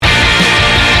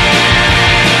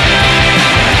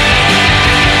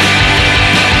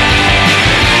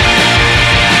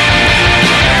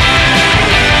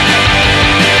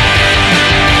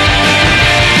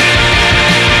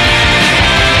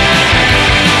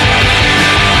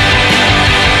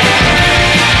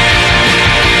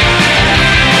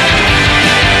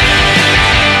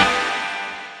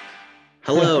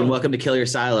welcome to Kill Your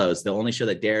Silos, the only show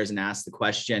that dares and asks the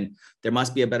question, there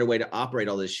must be a better way to operate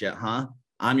all this shit, huh?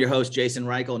 I'm your host, Jason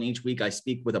Reichel, and each week I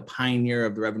speak with a pioneer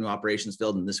of the revenue operations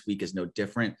field, and this week is no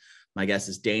different. My guest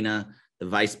is Dana, the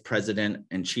Vice President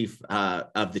and Chief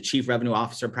of the Chief Revenue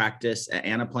Officer practice at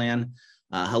Anaplan.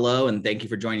 Hello, and thank you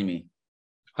for joining me.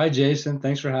 Hi, Jason.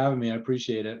 Thanks for having me. I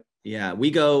appreciate it. Yeah, we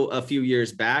go a few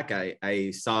years back.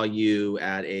 I saw you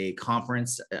at a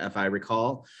conference, if I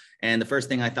recall, and the first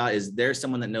thing I thought is there's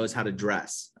someone that knows how to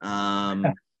dress.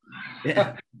 Do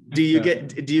you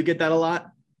get that a lot?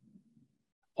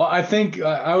 Well, I think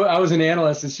I was an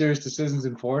analyst at SiriusDecisions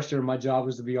and Forrester, and my job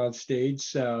was to be on stage.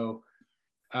 So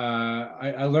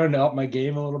I learned to up my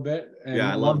game a little bit. And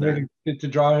yeah, I love that. To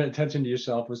draw attention to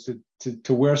yourself was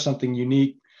to wear something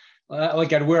unique.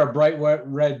 Like I'd wear a bright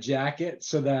red jacket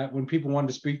so that when people wanted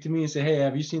to speak to me and say, "Hey,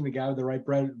 have you seen the guy with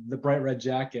the bright red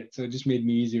jacket?" So it just made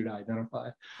me easier to identify.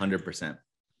 100%.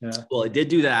 Yeah. Well, it did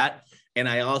do that. And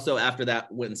I also, after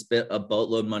that, went and spent a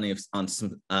boatload of money on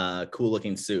some cool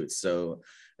looking suits. So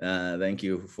thank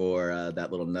you for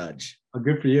that little nudge. Oh,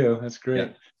 good for you. That's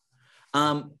great.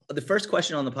 Yeah. The first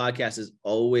question on the podcast is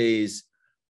always,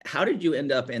 how did you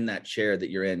end up in that chair that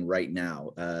you're in right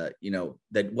now?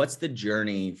 What's the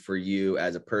journey for you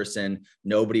as a person?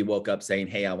 Nobody woke up saying,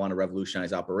 "Hey, I want to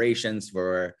revolutionize operations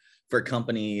for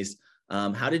companies."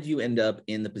 How did you end up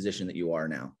in the position that you are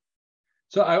now?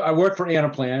 So I work for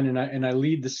Anaplan, and I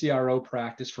lead the CRO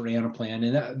practice for Anaplan,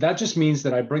 and that just means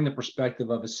that I bring the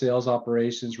perspective of a sales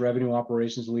operations, revenue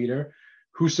operations leader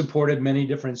who supported many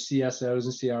different CSOs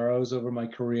and CROs over my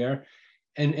career.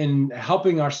 And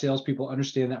helping our salespeople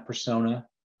understand that persona,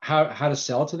 how to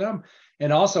sell to them.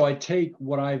 And also I take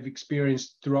what I've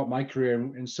experienced throughout my career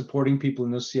and supporting people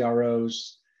in those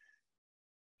CROs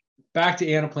back to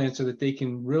Anaplan so that they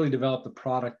can really develop the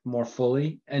product more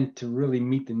fully and to really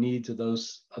meet the needs of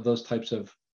those types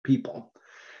of people.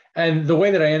 And the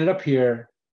way that I ended up here,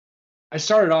 I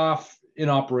started off in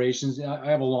operations. I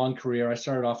have a long career. I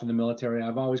started off in the military.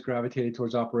 I've always gravitated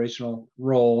towards operational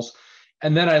roles.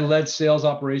 And then I led sales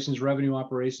operations, revenue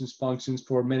operations functions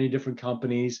for many different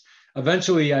companies.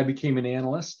 Eventually, I became an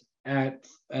analyst at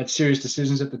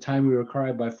SiriusDecisions. At the time, we were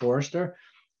acquired by Forrester.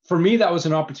 For me, that was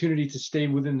an opportunity to stay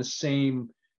within the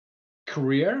same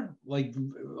career, like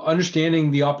understanding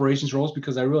the operations roles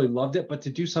because I really loved it, but to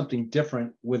do something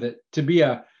different with it, to be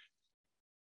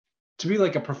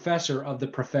like a professor of the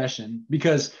profession,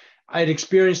 because I had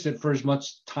experienced it for as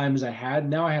much time as I had.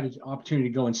 Now I had an opportunity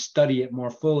to go and study it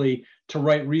more fully, to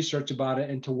write research about it,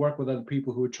 and to work with other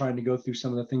people who were trying to go through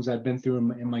some of the things I've been through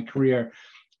in my career.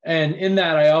 And in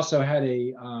that, I also had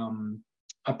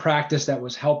a practice that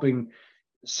was helping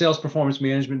sales performance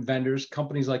management vendors,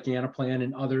 companies like Anaplan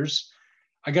and others.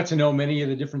 I got to know many of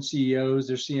the different CEOs,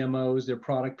 their CMOs, their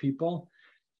product people.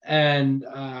 And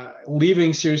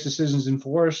leaving SiriusDecisions and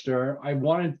Forrester, I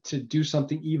wanted to do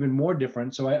something even more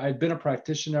different. So I'd been a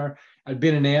practitioner, I'd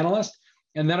been an analyst,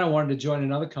 and then I wanted to join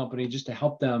another company just to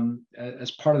help them as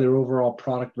part of their overall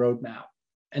product roadmap.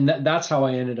 And that's how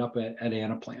I ended up at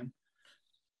Anaplan.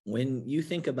 When you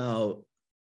think about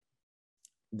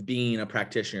being a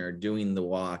practitioner, doing the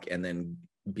walk, and then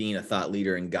being a thought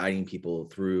leader and guiding people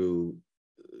through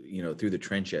the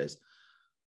trenches,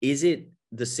 is it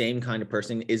the same kind of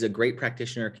person? Is a great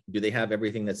practitioner, do they have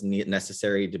everything that's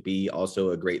necessary to be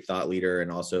also a great thought leader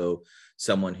and also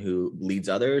someone who leads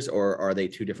others, or are they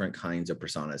two different kinds of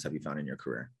personas, have you found in your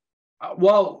career?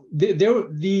 Well,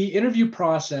 the interview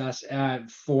process at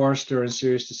Forrester and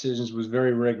SiriusDecisions was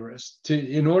very rigorous.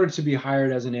 In order to be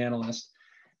hired as an analyst,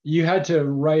 you had to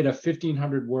write a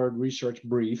 1,500-word research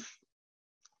brief,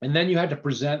 and then you had to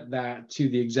present that to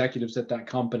the executives at that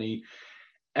company.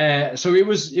 So it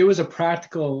was a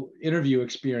practical interview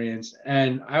experience.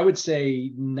 And I would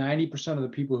say 90% of the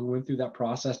people who went through that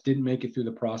process didn't make it through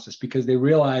the process because they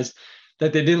realized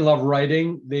that they didn't love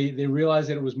writing. They realized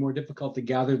that it was more difficult to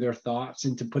gather their thoughts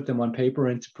and to put them on paper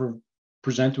and to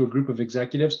present to a group of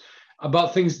executives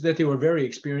about things that they were very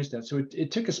experienced at. So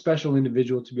it took a special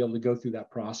individual to be able to go through that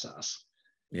process.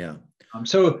 Yeah.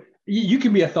 So you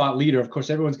can be a thought leader. Of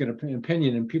course, everyone's got an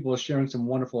opinion and people are sharing some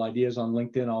wonderful ideas on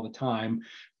LinkedIn all the time.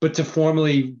 But to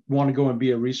formally want to go and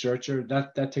be a researcher,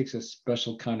 that takes a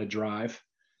special kind of drive.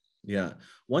 Yeah.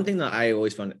 One thing that I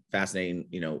always found fascinating,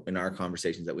 in our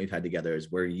conversations that we've had together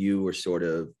is where you were sort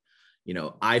of,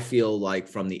 I feel like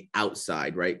from the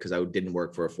outside, right? Because I didn't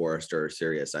work for a Forrester or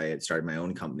Sirius. I had started my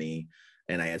own company,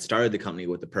 and I had started the company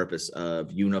with the purpose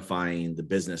of unifying the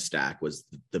business stack was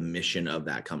the mission of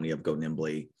that company, of Go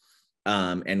Nimbly.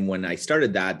 And when I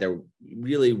started that, there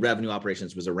really revenue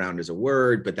operations was around as a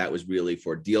word, but that was really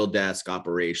for deal desk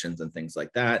operations and things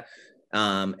like that.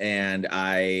 And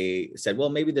I said, well,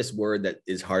 maybe this word that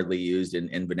is hardly used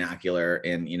in vernacular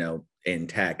and, in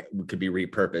tech could be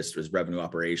repurposed as revenue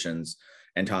operations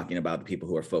and talking about the people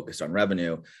who are focused on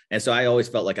revenue. And so I always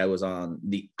felt like I was on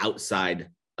the outside,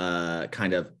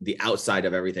 kind of the outside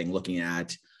of everything, looking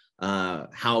at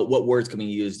what words can we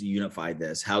use to unify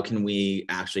this? How can we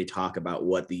actually talk about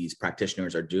what these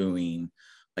practitioners are doing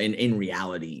in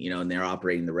reality, and they're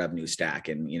operating the revenue stack,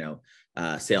 and,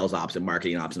 sales ops and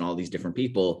marketing ops and all these different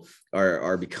people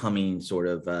are becoming sort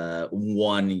of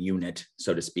one unit,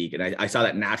 so to speak. And I saw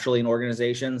that naturally in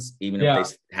organizations, even if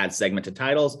they had segmented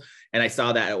titles. And I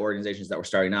saw that at organizations that were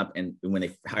starting up. And when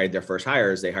they hired their first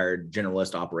hires, they hired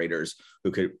generalist operators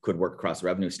who could work across the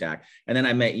revenue stack. And then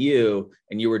I met you,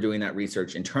 and you were doing that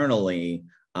research internally,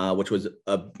 which was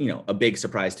a big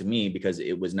surprise to me, because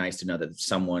it was nice to know that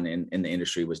someone in the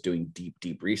industry was doing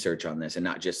deep research on this and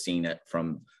not just seeing it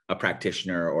from a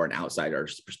practitioner or an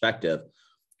outsider's perspective.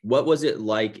 What was it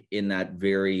like in that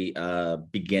very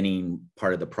beginning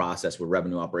part of the process where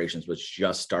revenue operations was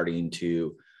just starting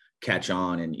to catch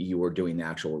on and you were doing the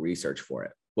actual research for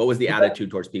it? What was the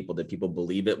attitude towards people? Did people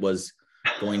believe it was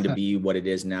going to be what it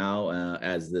is now,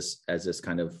 as this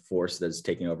kind of force that's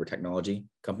taking over technology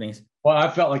companies? Well,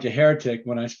 I felt like a heretic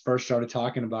when I first started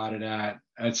talking about it at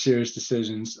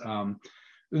SiriusDecisions.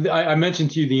 I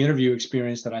mentioned to you the interview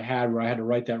experience that I had, where I had to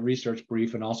write that research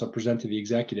brief and also present to the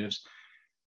executives.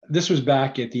 This was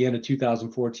back at the end of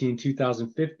 2014,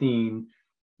 2015.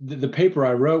 The paper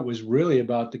I wrote was really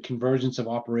about the convergence of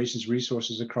operations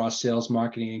resources across sales,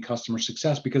 marketing, and customer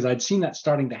success, because I'd seen that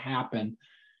starting to happen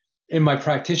in my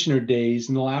practitioner days.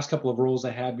 In the last couple of roles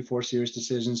I had before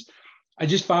SiriusDecisions, I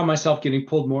just found myself getting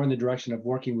pulled more in the direction of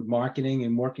working with marketing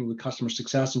and working with customer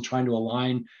success and trying to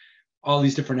align all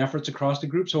these different efforts across the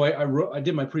group. So I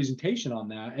did my presentation on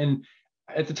that. And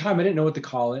at the time, I didn't know what to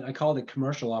call it. I called it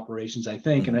commercial operations, I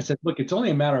think. And I said, look, it's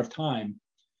only a matter of time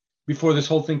before this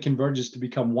whole thing converges to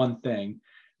become one thing.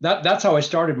 That's how I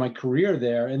started my career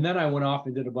there. And then I went off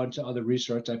and did a bunch of other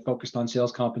research. I focused on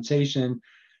sales compensation.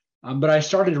 But I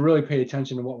started to really pay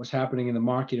attention to what was happening in the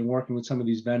market and working with some of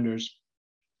these vendors.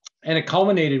 And it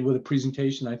culminated with a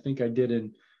presentation I think I did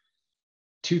in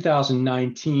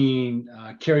 2019.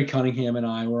 Kerry Cunningham and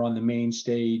I were on the main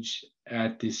stage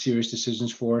at the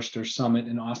SiriusDecisions Forrester Summit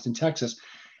in Austin, Texas.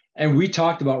 And we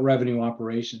talked about revenue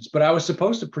operations. But I was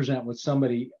supposed to present with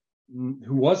somebody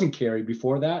who wasn't Kerry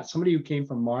before that, somebody who came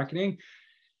from marketing.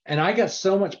 And I got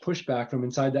so much pushback from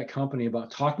inside that company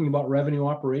about talking about revenue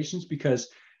operations, because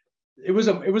it was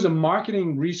a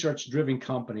marketing research driven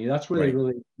company. That's where they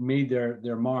really made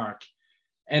their mark.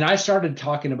 And I started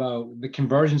talking about the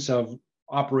convergence of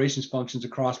operations functions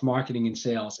across marketing and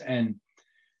sales. And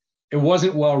it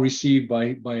wasn't well received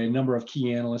by a number of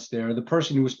key analysts there. The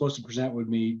person who was supposed to present with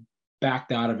me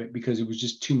backed out of it because it was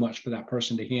just too much for that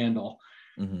person to handle.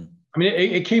 Mm-hmm. I mean,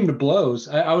 it came to blows.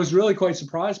 I was really quite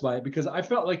surprised by it, because I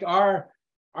felt like our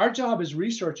job as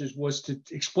researchers was to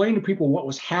explain to people what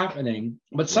was happening.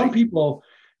 But some people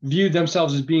viewed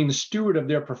themselves as being the steward of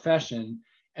their profession,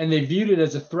 and they viewed it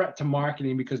as a threat to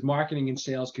marketing, because marketing and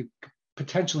sales could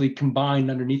potentially combine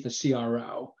underneath a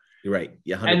CRO. You're right.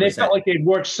 Yeah, 100%. And they felt like they'd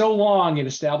worked so long in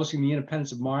establishing the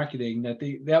independence of marketing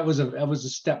that was a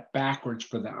step backwards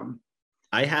for them.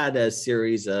 I had a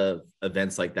series of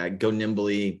events like that. Go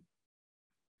Nimbly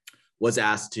was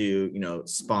asked to,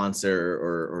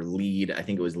 sponsor or lead. I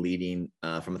think it was leading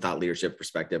from a thought leadership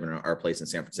perspective in our place in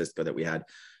San Francisco, that we had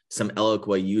some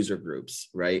Eloqua user groups,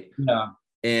 right? Yeah.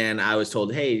 And I was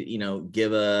told, hey,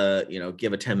 give a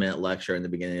 10-minute lecture in the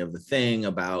beginning of the thing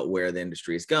about where the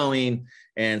industry is going.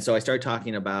 And so I started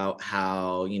talking about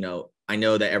how, I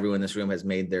know that everyone in this room has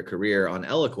made their career on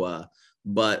Eloqua,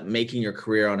 but making your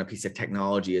career on a piece of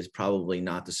technology is probably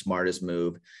not the smartest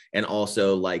move. And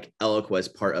also, like, Eloqua is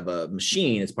part of a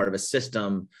machine, it's part of a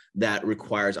system that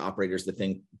requires operators to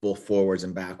think both forwards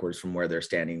and backwards from where they're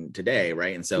standing today,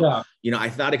 right? And so, I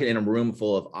thought I could, in a room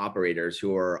full of operators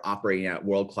who are operating at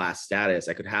world-class status,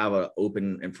 I could have an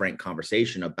open and frank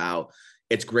conversation about,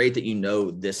 it's great that you know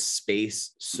this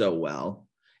space so well,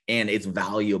 and it's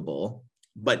valuable,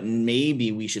 but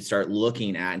maybe we should start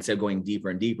looking at, instead of going deeper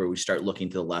and deeper, we start looking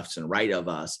to the left and right of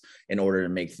us in order to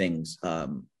make things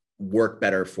work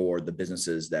better for the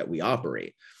businesses that we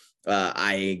operate.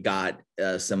 I got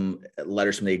some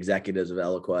letters from the executives of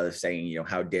Eloqua saying,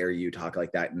 how dare you talk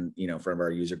like that in front of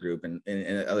our user group and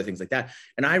other things like that.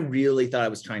 And I really thought I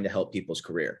was trying to help people's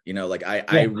career.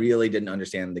 I really didn't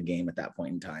understand the game at that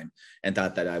point in time, and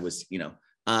thought that I was,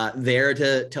 there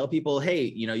to tell people, hey,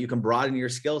 you can broaden your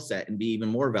skill set and be even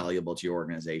more valuable to your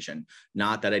organization.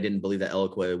 Not that I didn't believe that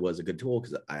Eloqua was a good tool,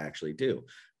 because I actually do.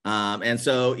 And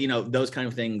so, those kind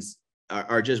of things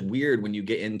are just weird when you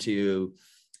get into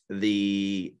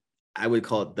I would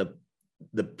call it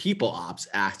the people ops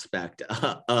aspect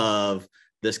of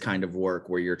this kind of work,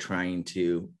 where you're trying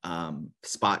to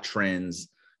spot trends,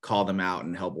 call them out,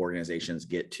 and help organizations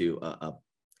get to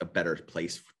a better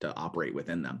place to operate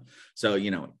within them. So,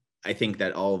 I think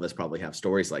that all of us probably have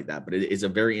stories like that, but it is a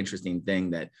very interesting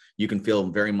thing that you can feel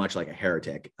very much like a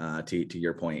heretic, to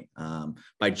your point,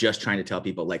 by just trying to tell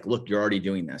people, like, look, you're already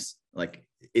doing this. Like,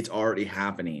 it's already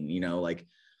happening, like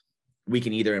we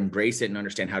can either embrace it and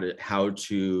understand how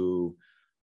to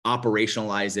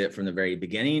operationalize it from the very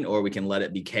beginning, or we can let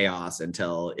it be chaos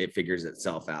until it figures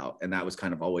itself out. And that was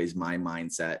kind of always my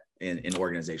mindset in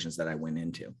organizations that I went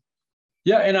into.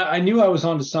 Yeah, and I knew I was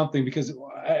onto something, because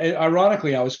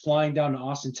ironically, I was flying down to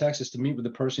Austin, Texas to meet with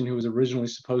the person who was originally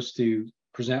supposed to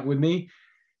present with me.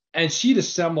 And she'd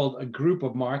assembled a group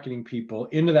of marketing people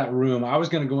into that room. I was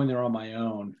going to go in there on my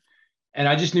own. And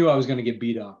I just knew I was going to get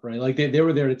beat up, right? Like they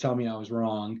were there to tell me I was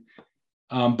wrong.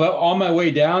 But on my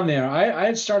way down there, I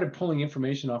had started pulling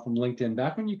information off from LinkedIn.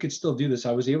 Back when you could still do this,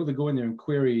 I was able to go in there and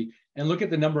query and look at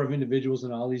the number of individuals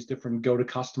in all these different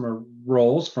go-to-customer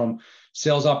roles, from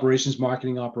sales operations,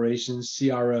 marketing operations,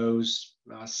 CROs,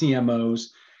 CMOs.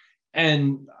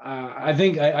 And I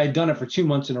think I'd done it for 2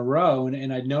 months in a row.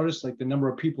 And I'd noticed like the number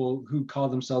of people who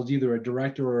called themselves either a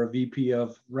director or a VP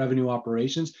of revenue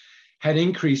operations had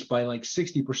increased by like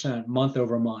 60% month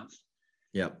over month.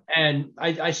 Yeah. And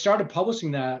I started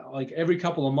publishing that like every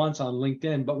couple of months on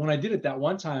LinkedIn. But when I did it that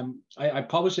one time, I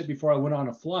published it before I went on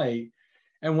a flight.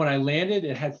 And when I landed,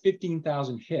 it had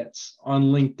 15,000 hits on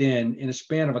LinkedIn in a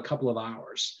span of a couple of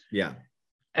hours. Yeah.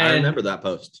 And I remember that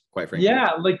post, quite frankly.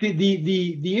 Yeah, like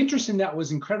the interest in that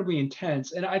was incredibly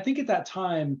intense. And I think at that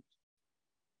time,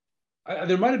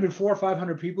 there might have been 400 or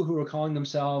 500 people who were calling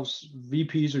themselves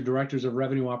VPs or directors of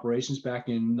revenue operations back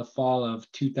in the fall of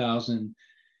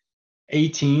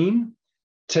 2018.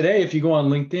 Today, if you go on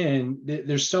LinkedIn,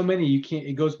 there's so many,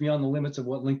 it goes beyond the limits of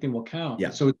what LinkedIn will count.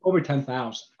 Yeah. So it's over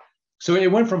 10,000. So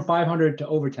it went from 500 to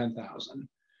over 10,000.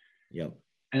 Yep.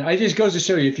 And it just goes to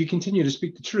show you, if you continue to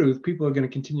speak the truth, people are going to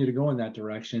continue to go in that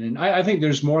direction. And I think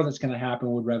there's more that's going to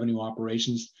happen with revenue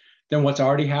operations than what's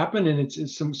already happened. And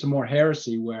it's some more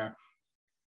heresy where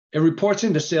it reports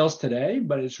into sales today,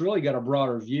 but it's really got a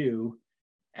broader view.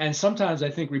 And sometimes I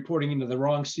think reporting into the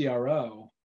wrong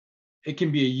CRO, it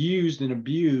can be used and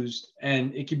abused,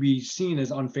 and it can be seen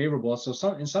as unfavorable.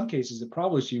 So in some cases, it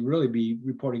probably should really be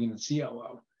reporting into the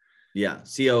COO. Yeah,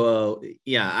 COO.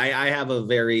 Yeah, I have a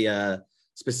very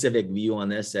specific view on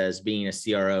this as being a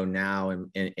CRO now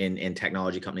in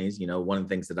technology companies. One of the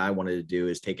things that I wanted to do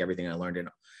is take everything I learned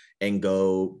and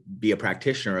go be a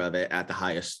practitioner of it at the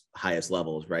highest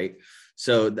levels, right?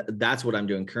 So that's what I'm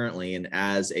doing currently. And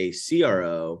as a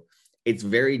CRO, it's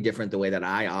very different the way that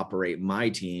I operate my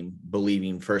team,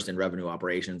 believing first in revenue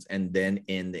operations and then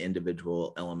in the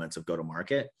individual elements of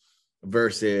go-to-market,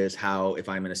 versus how, if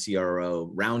I'm in a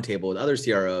CRO roundtable with other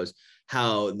CROs,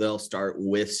 how they'll start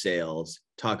with sales,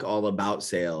 talk all about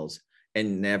sales,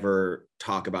 and never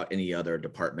talk about any other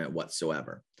department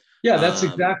whatsoever. Yeah, that's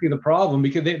exactly the problem,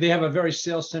 because they have a very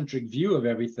sales-centric view of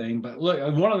everything. But look,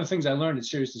 one of the things I learned at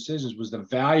SiriusDecisions was the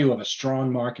value of a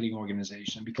strong marketing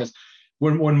organization, because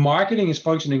when marketing is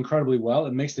functioning incredibly well,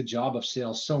 it makes the job of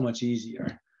sales so much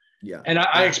easier. Yeah. And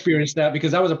I experienced that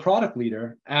because I was a product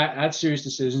leader at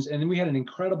SiriusDecisions, and then we had an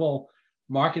incredible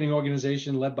marketing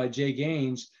organization led by Jay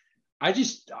Gaines. I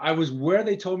was where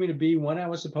they told me to be when I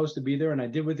was supposed to be there, and I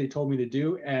did what they told me to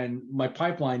do. And my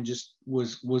pipeline just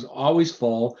was always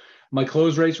full. My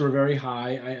close rates were very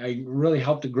high. I really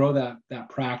helped to grow that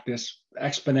practice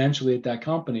exponentially at that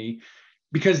company,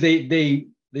 because they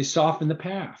softened the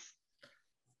path.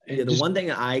 The one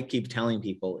thing I keep telling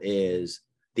people is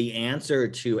the answer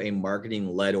to a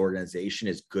marketing-led organization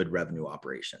is good revenue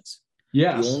operations.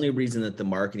 Yes. The only reason that the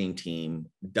marketing team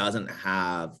doesn't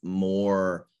have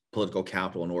more political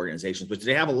capital in organizations, which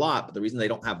they have a lot, but the reason they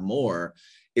don't have more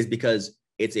is because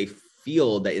it's a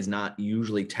field that is not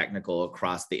usually technical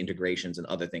across the integrations and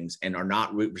other things, and are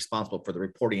not responsible for the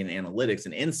reporting and analytics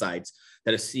and insights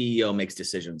that a CEO makes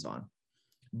decisions on.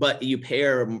 But you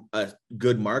pair a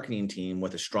good marketing team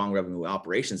with a strong revenue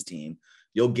operations team,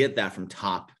 you'll get that from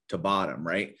top to bottom,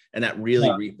 right? And that really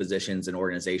repositions an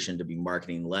organization to be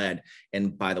marketing led.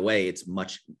 And by the way, it's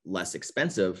much less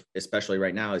expensive, especially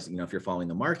right now, as if you're following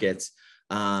the markets,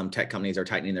 tech companies are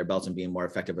tightening their belts and being more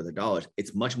effective with their dollars.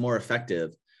 It's much more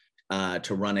effective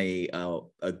to run a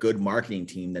good marketing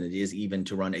team than it is even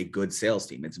to run a good sales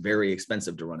team. It's very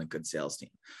expensive to run a good sales team.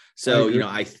 So,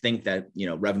 I think that,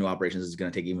 revenue operations is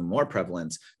going to take even more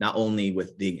prevalence, not only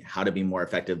with the how to be more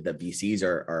effective that VCs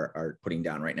are putting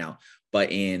down right now,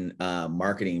 but in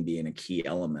marketing being a key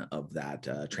element of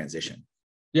that transition.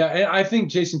 Yeah, and I think,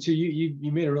 Jason, too, you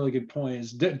made a really good point.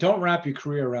 Is don't wrap your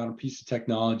career around a piece of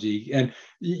technology. And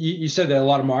you said that a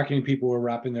lot of marketing people were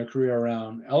wrapping their career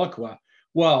around Eloqua.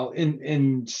 Well,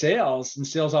 in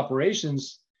sales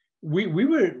operations,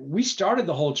 we started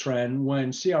the whole trend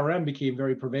when CRM became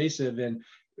very pervasive. And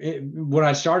when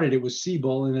I started, it was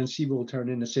Siebel, and then Siebel turned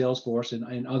into Salesforce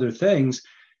and other things.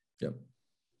 Yep.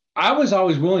 I was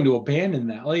always willing to abandon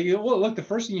that. Look, the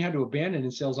first thing you had to abandon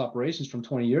in sales operations from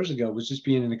 20 years ago was just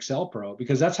being an Excel pro,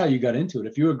 because that's how you got into it.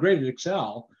 If you were great at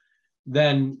Excel,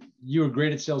 then you were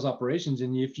great at sales operations.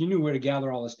 And if you knew where to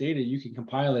gather all this data, you could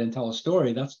compile it and tell a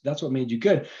story. That's what made you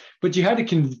good. But you had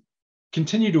to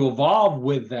continue to evolve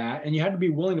with that. And you had to be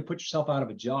willing to put yourself out of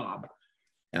a job.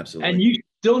 Absolutely. And you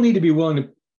still need to be willing to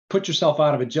put yourself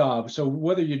out of a job. So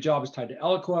whether your job is tied to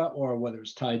Eloqua or whether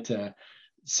it's tied to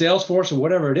Salesforce or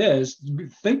whatever it is,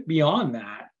 think beyond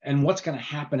that and what's going to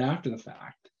happen after the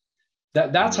fact.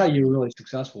 That's how you're really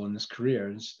successful in this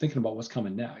career, is thinking about what's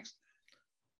coming next.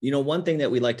 One thing that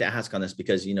we like to ask on this,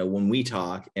 because, when we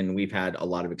talk and we've had a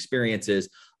lot of experiences,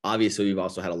 obviously we've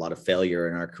also had a lot of failure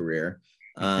in our career.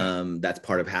 That's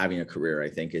part of having a career, I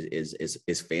think,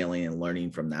 is failing and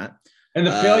learning from that. And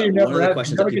the failure never, one of the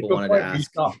questions that people wanted to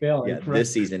ask failing,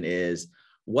 this season is,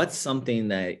 what's something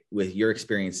that, with your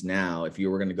experience now, if you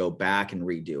were going to go back and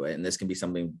redo it, and this can be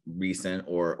something recent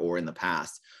or in the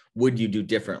past, would you do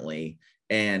differently?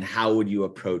 And how would you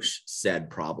approach said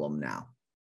problem now?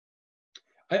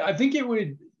 I think it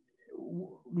would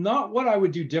not what I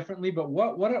would do differently, but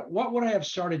what would I have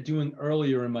started doing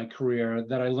earlier in my career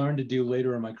that I learned to do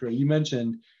later in my career? You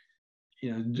mentioned,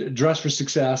 dress for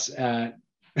success at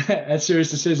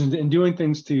SiriusDecisions, and doing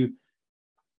things to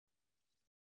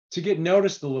get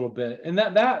noticed a little bit. And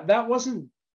that wasn't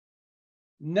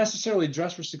necessarily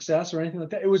dress for success or anything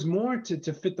like that. It was more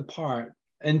to fit the part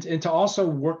and to also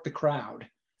work the crowd.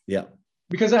 Yeah.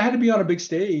 Because I had to be on a big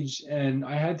stage and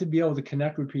I had to be able to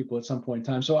connect with people at some point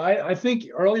in time. So I think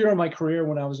earlier in my career,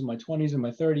 when I was in my 20s and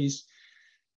my 30s,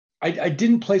 I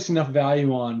didn't place enough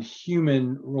value on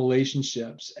human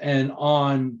relationships and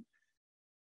on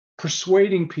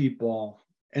persuading people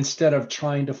instead of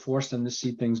trying to force them to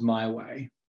see things my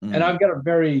way. And I've got a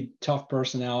very tough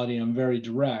personality. I'm very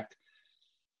direct.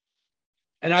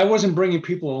 And I wasn't bringing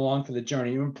people along for the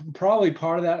journey. And probably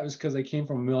part of that was because I came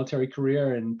from a military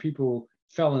career and people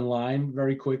fell in line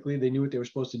very quickly. They knew what they were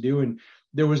supposed to do. And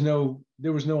there was no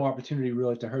opportunity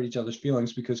really to hurt each other's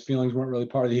feelings, because feelings weren't really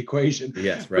part of the equation.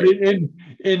 Yes, right. But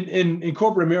in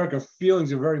corporate America,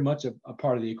 feelings are very much a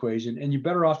part of the equation. And you're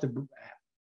better off to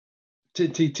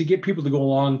get people to go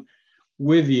along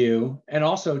with you, and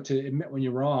also to admit when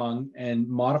you're wrong and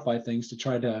modify things to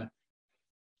try to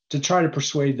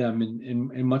persuade them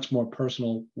in much more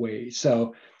personal ways.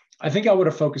 So I think I would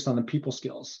have focused on the people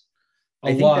skills.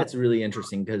 I think that's really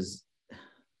interesting, because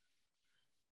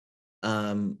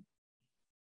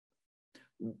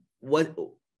what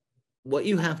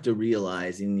you have to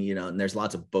realize, and and there's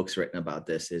lots of books written about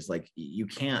this, is like you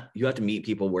have to meet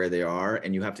people where they are,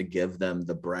 and you have to give them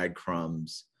the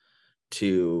breadcrumbs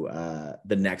to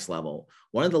the next level.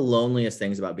 One of the loneliest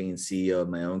things about being CEO of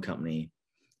my own company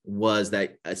was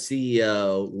that a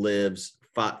CEO lives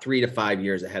 3 to 5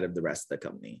 years ahead of the rest of the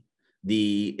company.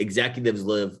 The executives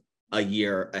live a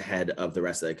year ahead of the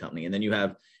rest of the company. And then you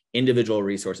have individual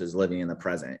resources living in the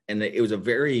present. And it was a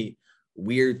very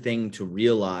weird thing to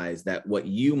realize that what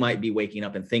you might be waking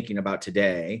up and thinking about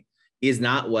today is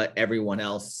not what everyone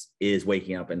else is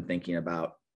waking up and thinking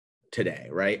about today,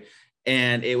 right?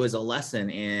 And it was a lesson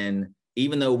in,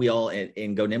 even though we all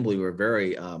in Go Nimbly were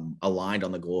very aligned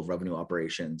on the goal of revenue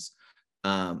operations,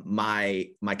 my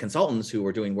consultants who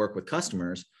were doing work with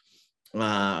customers,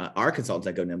 our consultants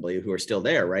at Go Nimbly, who are still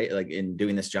there, right? Like in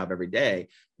doing this job every day,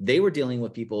 they were dealing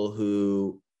with people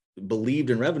who believed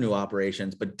in revenue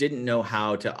operations, but didn't know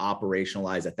how to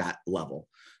operationalize at that level.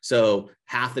 So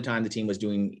half the time the team was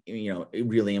doing,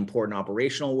 really important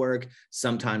operational work.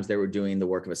 Sometimes they were doing the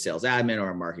work of a sales admin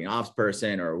or a marketing ops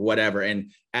person or whatever.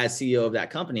 And as CEO of that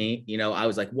company, I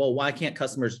was like, well, why can't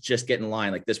customers just get in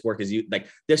line? Like this part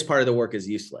of the work is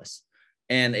useless.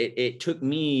 And it took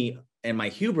me and my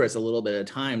hubris a little bit of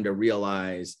time to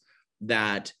realize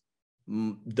that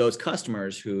those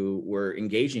customers who were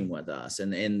engaging with us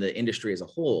and in the industry as a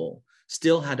whole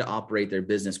still had to operate their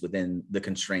business within the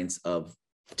constraints of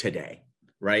today.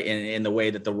 right? And the way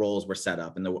that the roles were set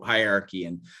up and the hierarchy,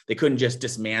 and they couldn't just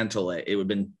dismantle it. It would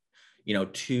have been,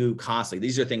 too costly.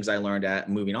 These are things I learned at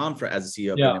moving on as a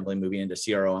CEO of Nimbly, moving into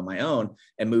CRO on my own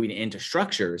and moving into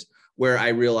structures where I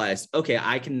realized, okay,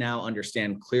 I can now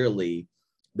understand clearly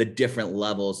the different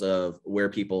levels of where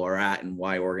people are at and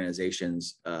why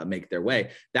organizations make their way.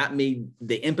 That made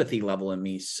the empathy level in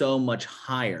me so much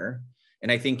higher.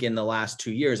 And I think in the last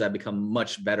 2 years, I've become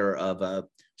much better of a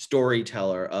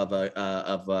storyteller, of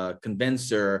a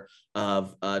convincer,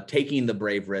 of taking the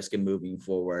brave risk and moving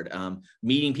forward,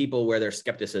 meeting people where their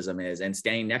skepticism is and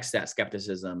staying next to that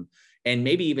skepticism, and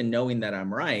maybe even knowing that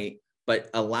I'm right, but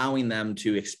allowing them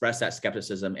to express that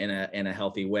skepticism in a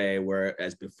healthy way.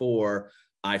 Whereas before,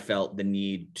 I felt the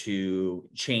need to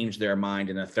change their mind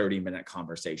in a 30-minute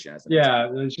conversation.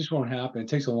 It just won't happen. It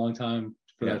takes a long time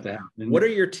for that to happen. What are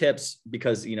your tips?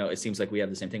 Because, it seems like we have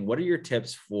the same thing. What are your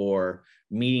tips for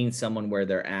meeting someone where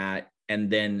they're at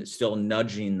and then still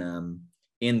nudging them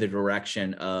in the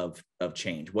direction of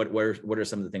change? What are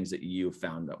some of the things that you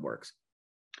found that works?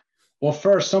 Well,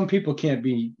 first, some people can't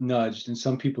be nudged and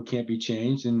some people can't be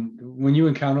changed. And when you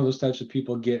encounter those types of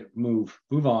people, move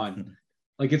on. Mm-hmm.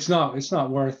 Like it's not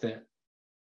worth it.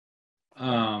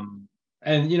 And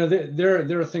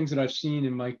there are things that I've seen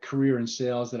in my career in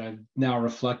sales that I now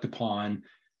reflect upon,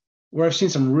 where I've seen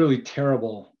some really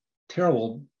terrible,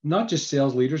 not just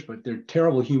sales leaders, but they're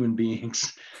terrible human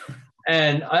beings.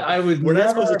 And we're not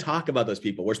supposed to talk about those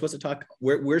people. We're supposed to talk.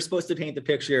 We're supposed to paint the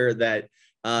picture that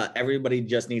everybody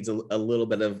just needs a little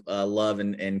bit of love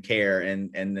and care, and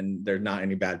then there's not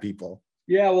any bad people.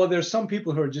 Yeah, well, there's some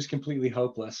people who are just completely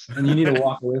hopeless, and you need to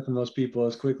walk away from those people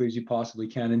as quickly as you possibly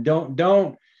can, and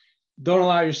don't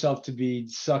allow yourself to be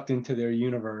sucked into their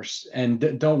universe,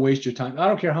 and don't waste your time. I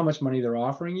don't care how much money they're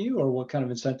offering you or what kind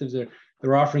of incentives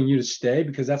they're offering you to stay,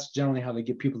 because that's generally how they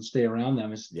get people to stay around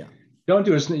them. Don't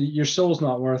do it. Your soul's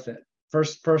not worth it.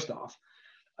 First off.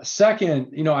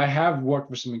 Second, I have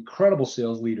worked with some incredible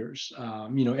sales leaders.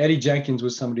 Eddie Jenkins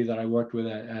was somebody that I worked with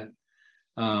at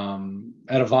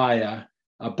Avaya.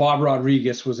 Bob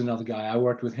Rodriguez was another guy. I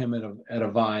worked with him at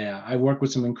Avaya. I worked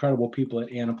with some incredible people at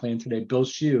Anaplan today. Bill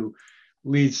Shue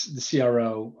leads the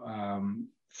CRO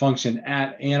function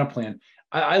at Anaplan.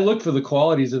 I look for the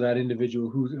qualities of that individual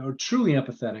who are truly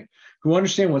empathetic, who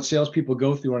understand what salespeople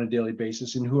go through on a daily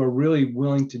basis, and who are really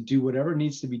willing to do whatever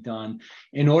needs to be done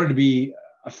in order to be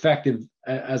effective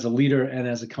as a leader and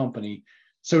as a company.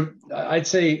 So I'd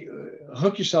say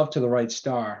hook yourself to the right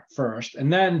star first,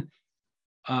 and then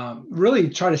really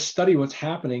try to study what's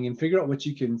happening and figure out what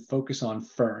you can focus on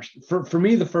first. For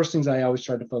me, the first things I always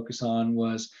tried to focus on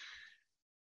was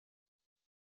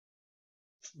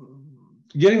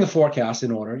getting the forecast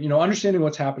in order, understanding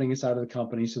what's happening inside of the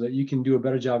company so that you can do a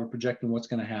better job of projecting what's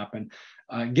going to happen,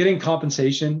 getting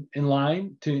compensation in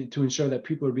line to ensure that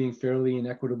people are being fairly and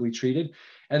equitably treated,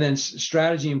 and then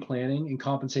strategy and planning and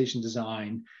compensation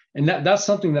design. And that's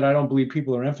something that I don't believe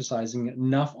people are emphasizing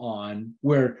enough on,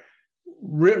 where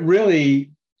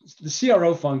really the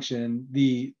CRO function,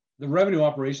 the revenue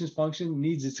operations function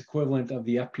needs its equivalent of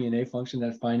the FP&A function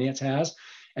that finance has.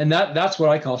 And that's what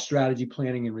I call strategy,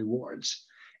 planning, and rewards.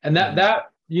 And that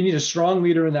you need a strong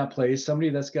leader in that place, somebody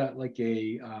that's got like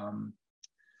a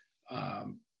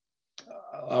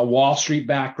Wall Street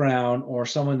background, or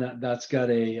someone that's got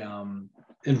a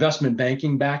investment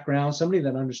banking background, somebody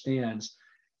that understands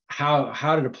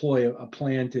how to deploy a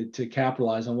plan to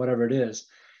capitalize on whatever it is,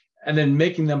 and then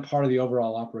making them part of the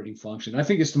overall operating function. I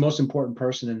think it's the most important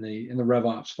person in the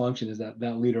RevOps function, is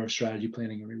that leader of strategy,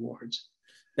 planning, and rewards.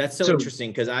 That's so interesting,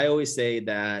 because I always say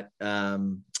that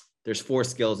there's 4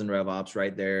 skills in RevOps,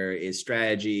 right? There is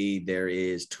strategy, there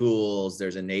is tools,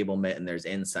 there's enablement, and there's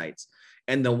insights.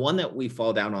 And the one that we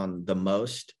fall down on the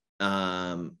most,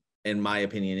 in my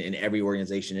opinion, in every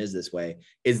organization is this way,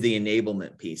 is the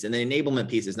enablement piece. And the enablement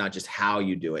piece is not just how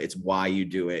you do it, it's why you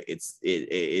do it. It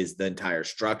is the entire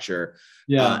structure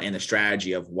and the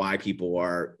strategy of why people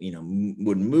are,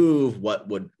 would move, what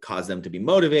would cause them to be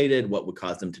motivated, what would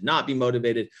cause them to not be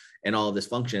motivated, and all of this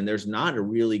function. There's not a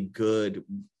really good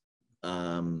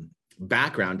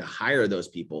background to hire those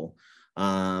people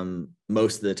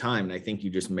most of the time. And I think you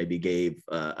just maybe gave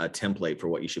a template for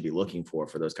what you should be looking for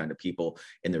those kind of people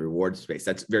in the reward space.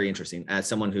 That's very interesting. As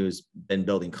someone who's been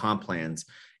building comp plans,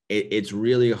 it's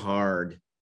really hard.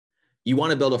 You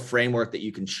want to build a framework that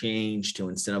you can change to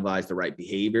incentivize the right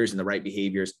behaviors, and the right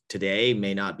behaviors today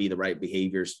may not be the right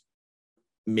behaviors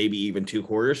maybe even 2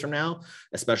 quarters from now,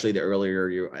 especially the earlier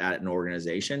you're at an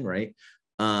organization, right?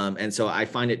 And so I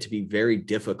find it to be very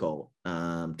difficult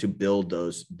to build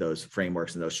those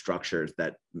frameworks and those structures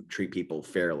that treat people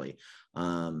fairly.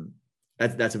 And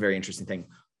That's a very interesting thing.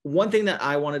 One thing that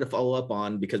I wanted to follow up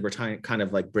on, because we're kind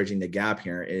of like bridging the gap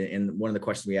here, and one of the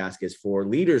questions we ask is for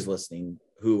leaders listening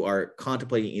who are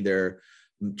contemplating either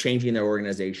changing their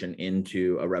organization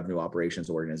into a revenue operations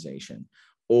organization,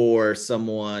 or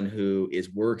someone who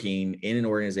is working in an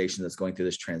organization that's going through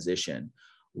this transition.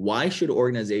 Why should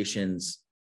organizations,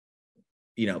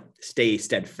 stay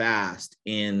steadfast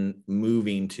in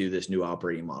moving to this new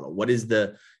operating model? What is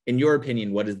in your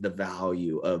opinion, what is the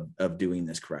value of doing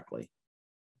this correctly?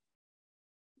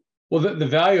 Well, the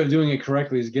value of doing it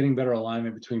correctly is getting better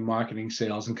alignment between marketing,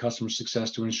 sales, and customer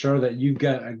success to ensure that you've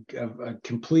got a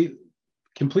complete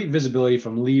visibility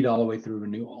from lead all the way through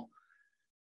renewal.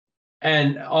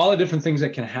 And all the different things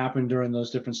that can happen during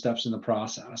those different steps in the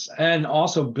process. And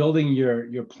also building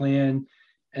your plan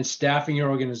and staffing your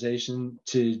organization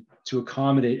to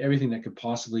accommodate everything that could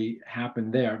possibly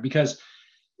happen there. Because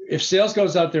if sales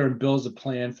goes out there and builds a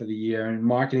plan for the year and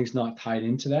marketing's not tied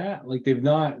into that, like they've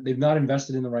not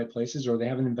invested in the right places, or they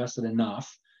haven't invested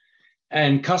enough.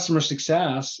 And customer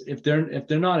success, if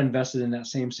they're not invested in that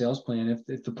same sales plan,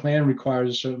 if the plan requires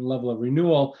a certain level of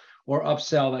renewal or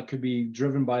upsell that could be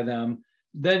driven by them,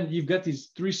 then you've got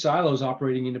these three silos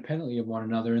operating independently of one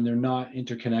another, and they're not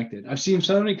interconnected. I've seen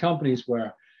so many companies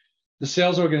where the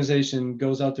sales organization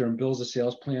goes out there and builds a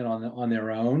sales plan on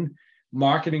their own.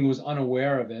 Marketing was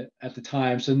unaware of it at the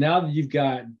time. So now that you've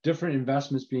got different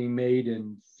investments being made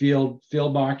in field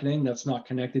marketing that's not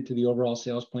connected to the overall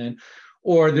sales plan,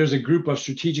 or there's a group of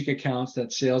strategic accounts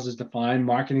that sales is defined,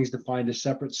 marketing is defined a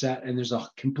separate set, and there's a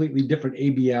completely different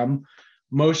ABM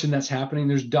motion that's happening.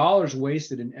 There's dollars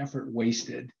wasted and effort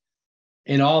wasted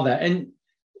in all that. And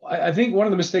I think one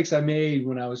of the mistakes I made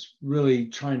when I was really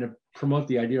trying to promote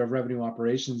the idea of revenue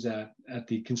operations at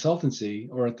the consultancy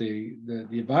or at the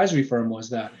advisory firm was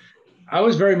that I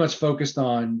was very much focused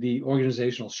on the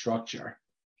organizational structure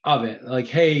of it. Like,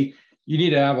 hey, you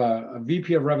need to have a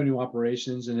VP of revenue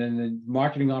operations, and then the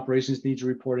marketing operations need to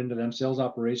report into them, sales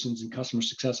operations and customer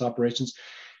success operations.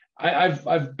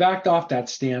 I've backed off that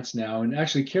stance now. And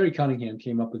actually, Kerry Cunningham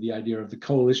came up with the idea of the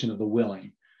coalition of the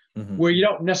willing, where you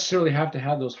don't necessarily have to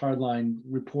have those hardline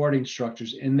reporting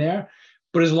structures in there.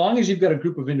 But as long as you've got a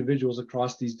group of individuals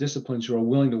across these disciplines who are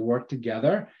willing to work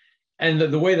together, and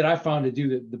the way that I found to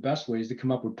do the best way is to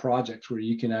come up with projects where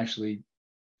you can actually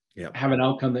have an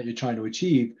outcome that you're trying to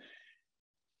achieve.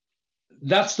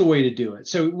 That's the way to do it.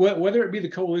 So whether it be the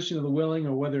coalition of the willing,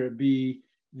 or whether it be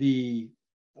the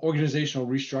organizational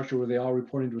restructure where they all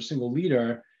report into a single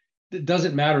leader, it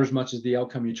doesn't matter as much as the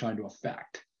outcome you're trying to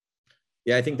affect.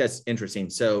 Yeah, I think that's interesting.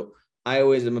 So I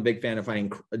always am a big fan of finding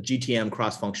GTM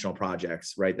cross-functional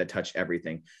projects, right, that touch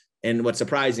everything. And what's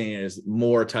surprising is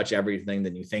more touch everything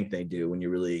than you think they do when you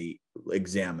really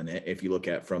examine it, if you look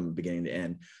at from beginning to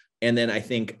end. And then I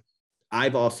think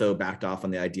I've also backed off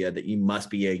on the idea that you must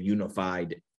be a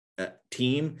unified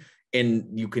team,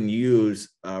 and you can use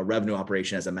revenue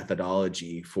operation as a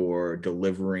methodology for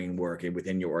delivering work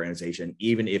within your organization,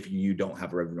 even if you don't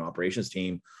have a revenue operations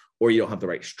team or you don't have the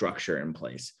right structure in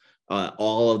place.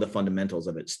 All of the fundamentals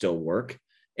of it still work.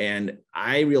 And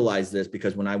I realized this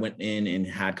because when I went in and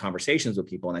had conversations with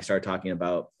people and I started talking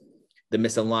about the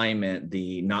misalignment,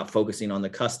 the not focusing on the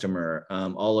customer,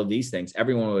 all of these things,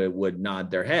 everyone would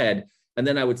nod their head. And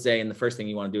then I would say, and the first thing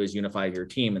you want to do is unify your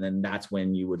team. And then that's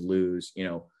when you would lose,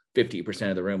 50%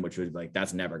 of the room, which was like,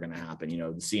 that's never going to happen. The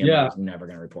CMO is never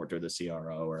going to report to the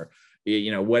CRO or,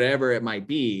 whatever it might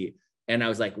be. And I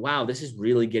was like, wow, this is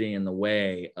really getting in the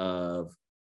way of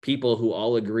people who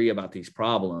all agree about these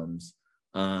problems.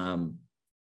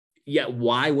 Yet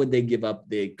why would they give up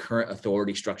the current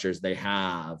authority structures they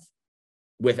have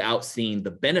without seeing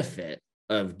the benefit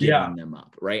of giving them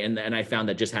up, right? And I found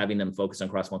that just having them focus on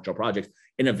cross-functional projects,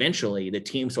 and eventually the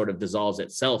team sort of dissolves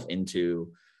itself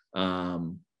into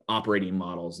operating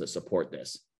models that support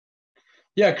this.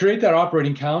 Yeah, create that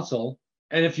operating council.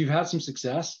 And if you've had some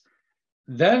success,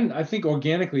 then I think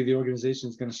organically the organization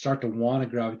is going to start to want to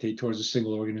gravitate towards a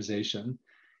single organization.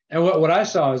 And what I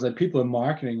saw is that people in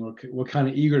marketing were kind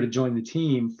of eager to join the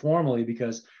team formally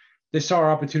because they saw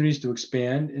opportunities to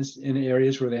expand in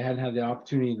areas where they hadn't had the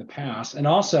opportunity in the past. And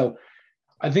also,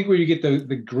 I think where you get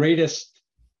the greatest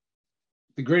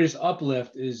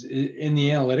uplift is in the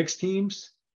analytics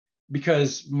teams,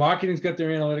 because marketing's got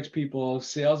their analytics people,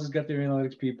 sales has got their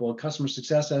analytics people, customer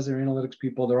success has their analytics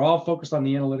people. They're all focused on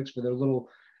the analytics for their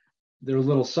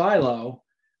little silo.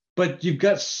 But you've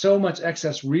got so much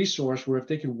excess resource where if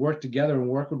they could work together and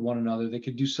work with one another, they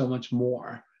could do so much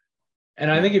more.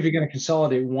 And I think if you're going to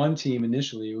consolidate one team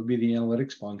initially, it would be the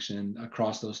analytics function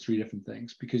across those three different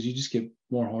things, because you just get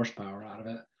more horsepower out of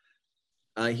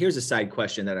it. Here's a side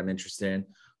question that I'm interested in.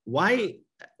 why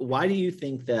do you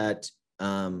think that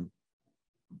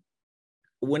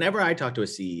whenever I talk to a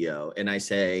CEO and I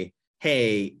say,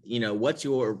 hey, what's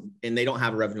your, and they don't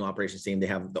have a revenue operations team, they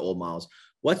have the old models.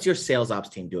 What's your sales ops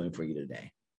team doing for you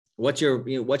today? What's your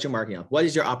marketing ops? What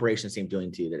is your operations team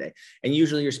doing to you today? And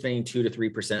usually you're spending 2 to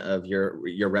 3% of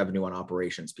your revenue on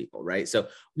operations people, right? So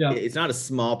it's not a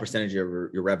small percentage of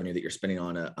your revenue that you're spending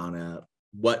on a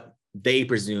what they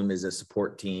presume is a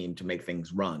support team to make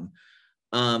things run.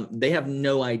 They have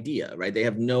no idea, right? They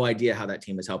have no idea how that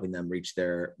team is helping them reach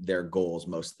their goals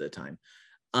most of the time.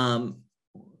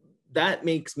 That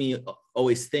makes me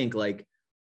always think, like,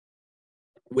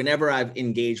 whenever I've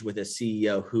engaged with a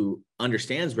CEO who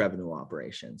understands revenue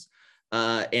operations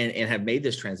and have made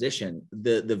this transition,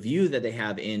 the view that they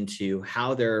have into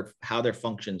how their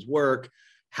functions work,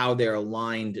 how they're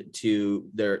aligned to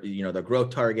their growth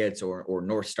targets or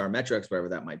North Star metrics, whatever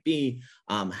that might be,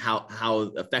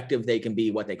 how effective they can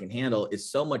be, what they can handle, is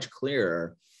so much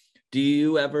clearer. Do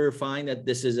you ever find that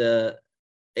this is a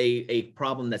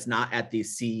problem that's not at the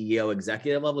CEO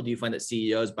executive level? Do you find that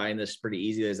CEOs buying this pretty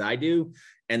easy as I do?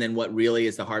 And then what really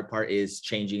is the hard part is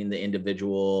changing the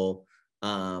individual,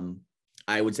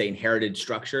 I would say, inherited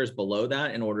structures below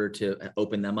that in order to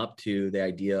open them up to the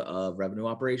idea of revenue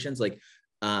operations. Like,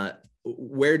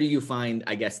 where do you find,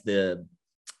 I guess, the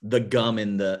gum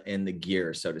in the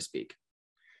gear, so to speak?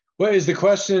 What is the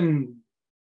question?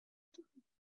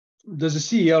 Does the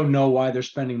CEO know why they're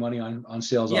spending money on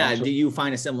sales? Yeah. Do you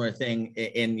find a similar thing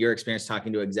in your experience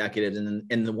talking to executives,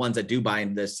 and the ones that do buy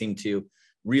into this seem to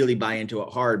really buy into it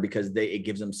hard because it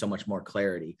gives them so much more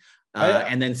clarity?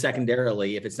 And then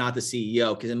secondarily, if it's not the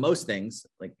CEO, because in most things,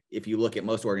 like if you look at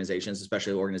most organizations,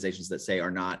 especially organizations that say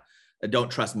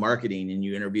don't trust marketing, and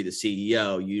you interview the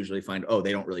CEO, you usually find,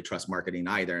 they don't really trust marketing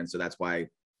either. And so that's why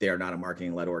they are not a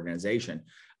marketing-led organization.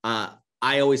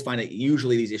 I always find that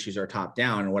usually these issues are top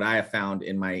down. And what I have found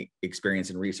in my experience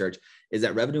and research is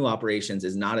that revenue operations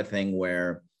is not a thing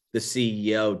where the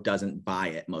CEO doesn't buy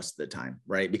it most of the time,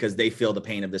 right? Because they feel the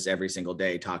pain of this every single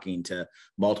day, talking to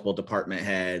multiple department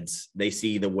heads. They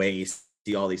see the waste,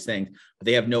 see all these things, but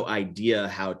they have no idea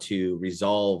how to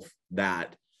resolve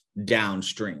that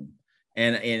downstream.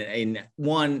 And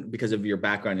one, because of your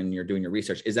background and you're doing your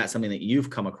research, is that something that you've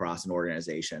come across in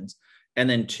organizations? And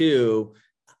then two,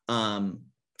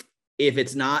 if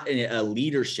it's not a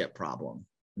leadership problem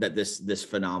that this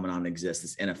phenomenon exists,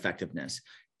 this ineffectiveness,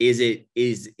 is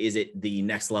it the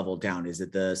next level down? Is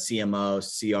it the CMO,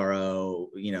 CRO,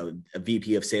 a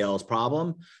VP of sales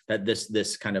problem that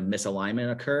this kind of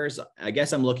misalignment occurs? I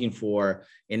guess I'm looking for,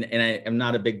 and I am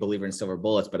not a big believer in silver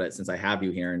bullets, but since I have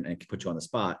you here and can put you on the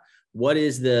spot, what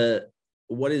is the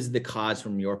cause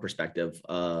from your perspective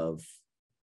of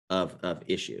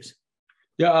issues?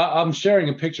 Yeah, I'm sharing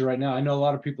a picture right now. I know a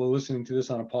lot of people are listening to this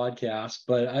on a podcast,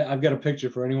 but I've got a picture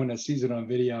for anyone that sees it on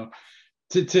video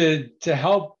to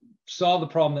help solve the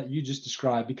problem that you just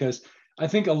described, because I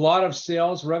think a lot of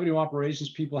sales, revenue operations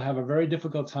people have a very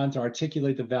difficult time to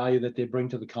articulate the value that they bring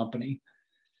to the company.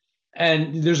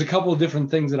 And there's a couple of different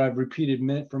things that I've repeated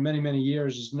for many, many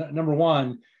years. Number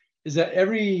one is that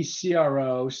every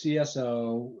CRO,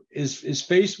 CSO is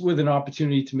faced with an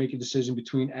opportunity to make a decision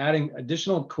between adding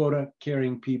additional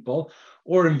quota-carrying people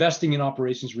or investing in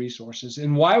operations resources.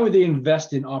 And why would they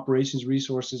invest in operations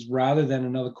resources rather than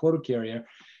another quota carrier?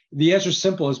 The answer is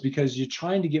simple, is because you're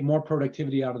trying to get more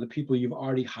productivity out of the people you've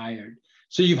already hired.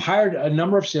 So you've hired a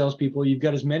number of salespeople, you've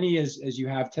got as many as you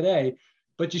have today,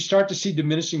 but you start to see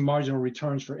diminishing marginal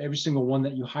returns for every single one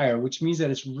that you hire, which means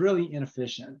that it's really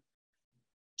inefficient.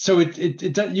 So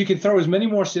you can throw as many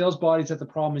more sales bodies at the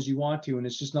problem as you want to, and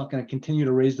it's just not going to continue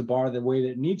to raise the bar the way that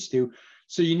it needs to.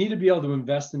 So you need to be able to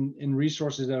invest in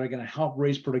resources that are going to help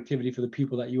raise productivity for the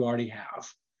people that you already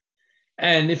have.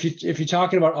 And if you're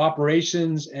talking about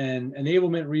operations and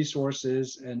enablement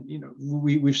resources, and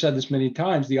we've said this many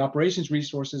times, the operations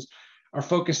resources are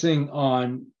focusing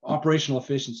on operational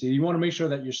efficiency. You want to make sure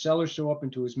that your sellers show up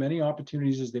into as many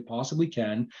opportunities as they possibly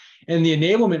can. And the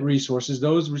enablement resources,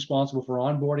 those responsible for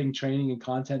onboarding, training, and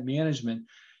content management,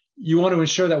 you want to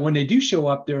ensure that when they do show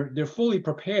up, they're fully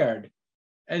prepared.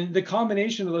 And the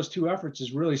combination of those two efforts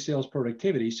is really sales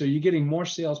productivity. So you're getting more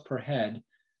sales per head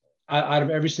out of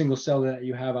every single seller that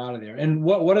you have out of there. And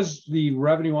what does the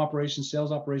revenue operations,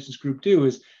 sales operations group do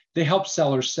is they help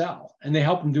sellers sell, and they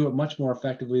help them do it much more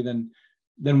effectively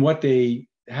than what they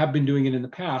have been doing it in the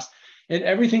past. And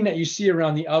everything that you see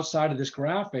around the outside of this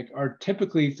graphic are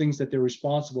typically things that they're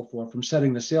responsible for, from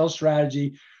setting the sales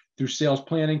strategy through sales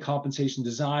planning, compensation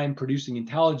design, producing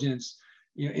intelligence,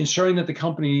 ensuring that the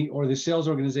company or the sales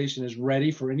organization is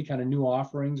ready for any kind of new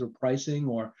offerings or pricing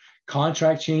or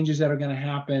contract changes that are going to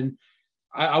happen.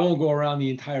 I won't go around the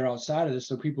entire outside of this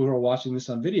so people who are watching this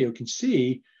on video can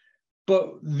see,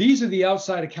 but these are the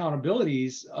outside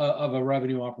accountabilities of a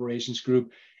revenue operations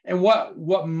group. And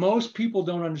what most people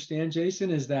don't understand,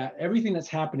 Jason, is that everything that's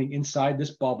happening inside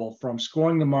this bubble, from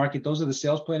scoring the market, those are the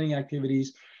sales planning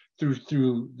activities,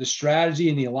 through the strategy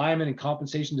and the alignment and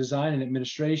compensation design and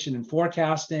administration and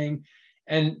forecasting,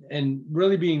 and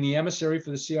really being the emissary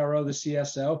for the CRO, the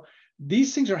CSO.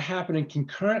 These things are happening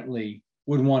concurrently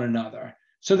with one another.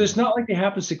 So there's not like they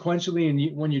happen sequentially,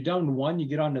 and when you're done with one, you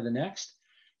get on to the next.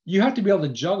 You have to be able to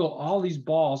juggle all these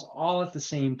balls all at the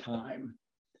same time.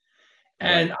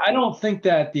 And Right. I don't think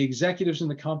that the executives in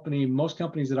the company, most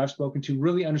companies that I've spoken to,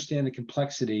 really understand the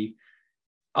complexity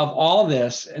of all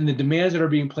this and the demands that are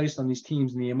being placed on these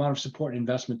teams and the amount of support and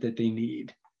investment that they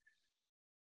need.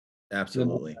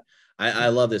 Absolutely. I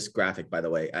love this graphic, by the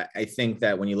way. I think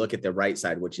that when you look at the right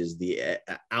side, which is the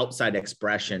outside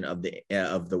expression of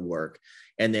the work,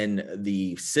 and then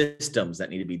the systems that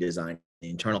need to be designed, the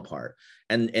internal part,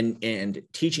 and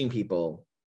teaching people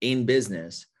in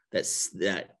business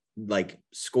that like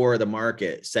score the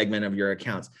market segment of your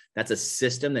accounts, that's a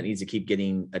system that needs to keep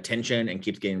getting attention and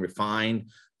keeps getting refined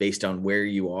based on where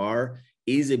you are,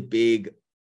 is a big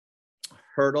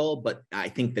hurdle. But I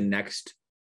think the next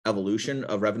evolution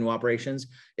of revenue operations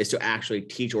is to actually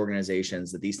teach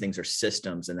organizations that these things are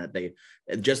systems, and that they,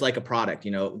 just like a product,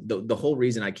 the whole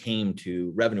reason I came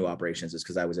to revenue operations is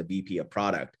because I was a VP of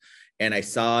product. And I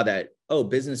saw that,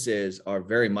 businesses are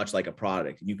very much like a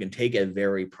product. You can take a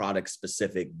very product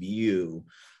specific view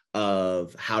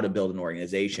of how to build an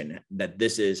organization, that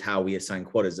this is how we assign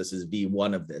quotas. This is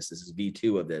V1 of this. This is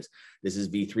V2 of this. This is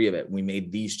V3 of it. We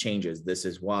made these changes. This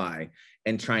is why.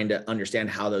 And trying to understand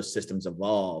how those systems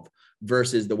evolve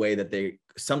versus the way that they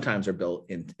sometimes are built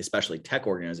in, especially tech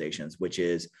organizations, which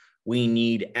is we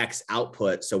need X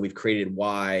output. So we've created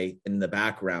Y in the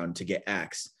background to get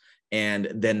X.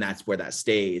 And then that's where that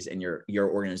stays, and your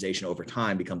organization over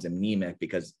time becomes anemic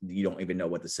because you don't even know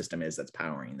what the system is that's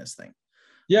powering this thing.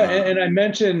 Yeah, and I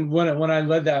mentioned when I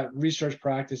led that research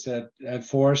practice at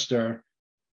Forrester,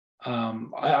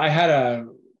 there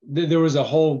was a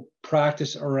whole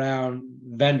practice around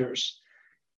vendors.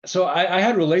 So I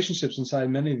had relationships inside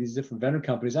many of these different vendor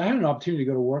companies. I had an opportunity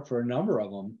to go to work for a number of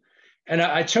them, and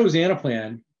I chose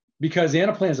Anaplan because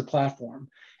Anaplan is a platform.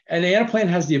 And Anaplan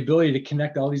has the ability to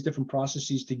connect all these different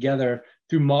processes together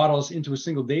through models into a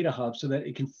single data hub so that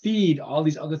it can feed all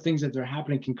these other things that are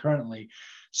happening concurrently.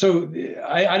 So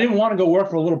I didn't want to go work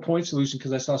for a little point solution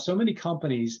because I saw so many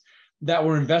companies that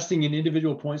were investing in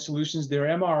individual point solutions. Their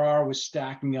MRR was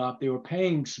stacking up. They were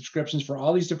paying subscriptions for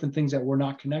all these different things that were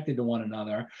not connected to one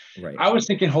another. Right. I was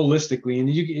thinking holistically, and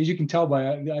as you can tell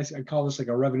by, I call this like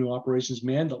a revenue operations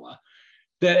mandala,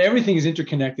 that everything is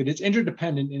interconnected, it's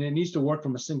interdependent, and it needs to work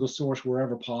from a single source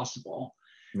wherever possible.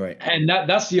 Right. And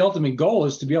that's the ultimate goal,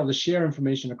 is to be able to share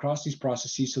information across these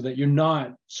processes so that you're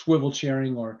not swivel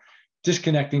chairing or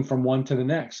disconnecting from one to the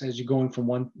next as you're going from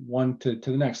one to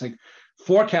the next. Like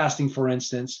forecasting, for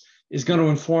instance, is going to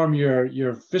inform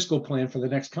your fiscal plan for the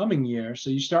next coming year. So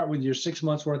you start with your 6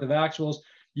 months worth of actuals,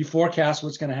 you forecast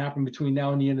what's going to happen between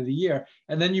now and the end of the year,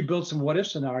 and then you build some what if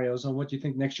scenarios on what you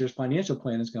think next year's financial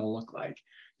plan is going to look like.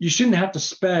 You shouldn't have to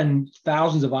spend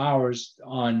thousands of hours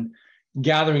on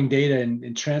gathering data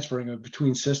and transferring it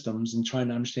between systems and trying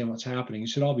to understand what's happening. It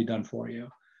should all be done for you.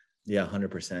 Yeah,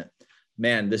 100%.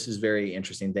 Man, this is very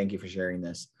interesting. Thank you for sharing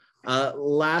this.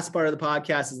 Last part of the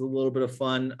podcast is a little bit of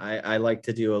fun. I like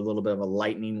to do a little bit of a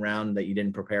lightning round that you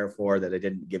didn't prepare for, that I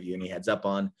didn't give you any heads up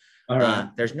on. All right.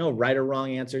 There's no right or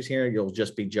wrong answers here. You'll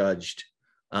just be judged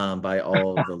by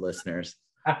all of the listeners.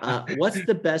 What's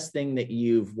the best thing that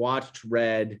you've watched,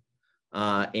 read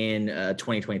in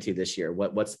 2022 this year?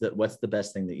 What's the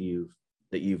best thing that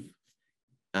you've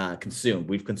consumed?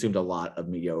 We've consumed a lot of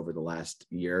media over the last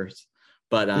years,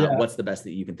 but what's the best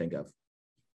that you can think of?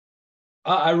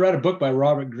 I read a book by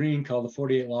Robert Greene called The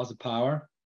 48 Laws of Power.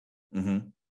 Mm-hmm.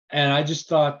 And I just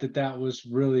thought that was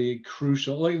really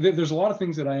crucial. Like there's a lot of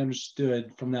things that I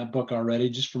understood from that book already,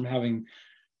 just from having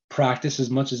practiced as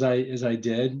much as I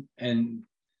did. And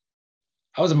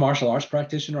I was a martial arts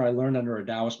practitioner. I learned under a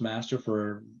Taoist master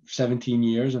for 17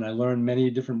 years, and I learned many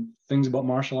different things about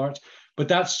martial arts. But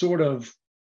that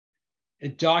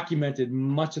it documented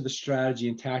much of the strategy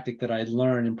and tactic that I had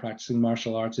learned in practicing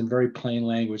martial arts in very plain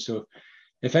language. So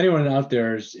if anyone out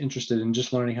there is interested in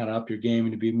just learning how to up your game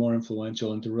and to be more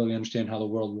influential and to really understand how the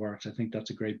world works, I think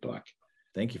that's a great book.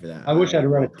 Thank you for that. I wish I'd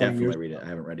read it. Definitely read it. I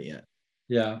haven't read it yet.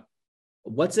 Yeah.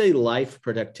 What's a life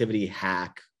productivity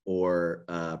hack or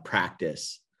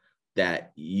practice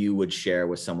that you would share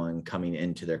with someone coming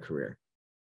into their career?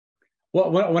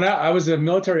 Well, when I was a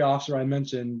military officer, I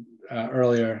mentioned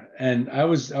earlier, and I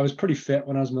was pretty fit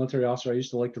when I was a military officer. I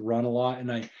used to like to run a lot,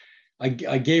 and I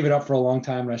gave it up for a long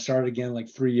time, and I started again like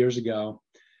 3 years ago.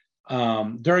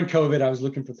 During COVID, I was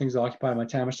looking for things to occupy my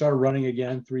time. I started running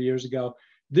again 3 years ago.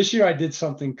 This year, I did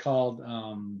something called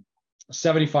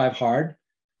 75 Hard,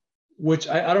 which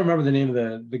I don't remember the name of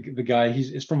the guy.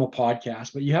 It's from a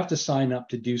podcast, but you have to sign up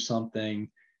to do something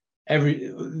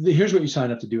here's what you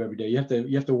sign up to do every day. You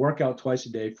have to work out twice a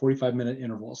day, 45-minute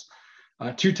intervals,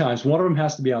 2 times. One of them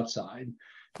has to be outside.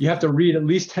 You have to read at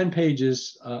least 10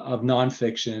 pages of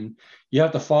nonfiction. You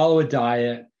have to follow a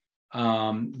diet.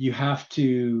 You have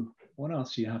to, what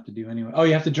else do you have to do anyway? Oh,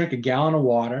 you have to drink a gallon of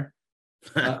water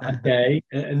a day.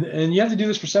 And you have to do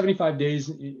this for 75 days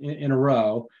in a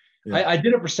row. Yeah. I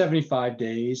did it for 75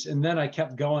 days, and then I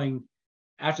kept going.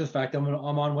 After the fact, I'm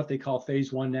on what they call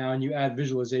phase 1 now, and you add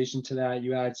visualization to that.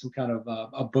 You add some kind of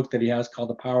a book that he has called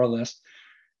The Power List.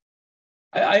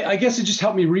 I guess it just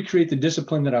helped me recreate the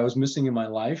discipline that I was missing in my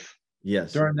life.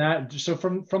 Yes. During that, so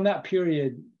from that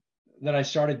period that I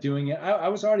started doing it, I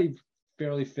was already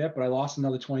fairly fit, but I lost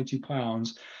another 22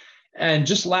 pounds. And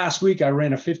just last week, I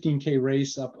ran a 15K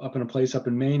race up in a place up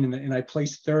in Maine, and I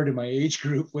placed third in my age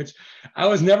group, which I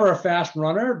was never a fast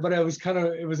runner, but it was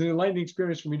an enlightening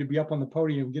experience for me to be up on the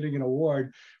podium getting an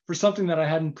award for something that I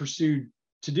hadn't pursued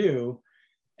to do.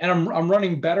 And I'm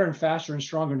running better and faster and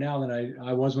stronger now than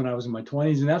I was when I was in my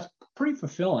 20s, and that's pretty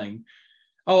fulfilling.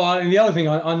 Oh, and the other thing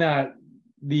on that,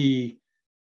 the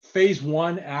phase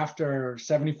 1 after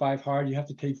 75 hard, you have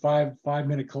to take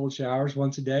 5-minute cold showers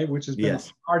once a day, which has been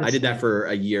the hardest. I did that for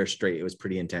a year straight. It was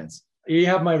pretty intense. You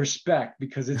have my respect,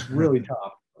 because it's really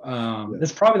tough.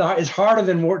 It's probably it's harder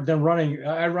than running.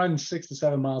 I run 6 to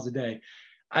 7 miles a day.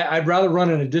 I'd rather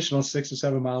run an additional 6 to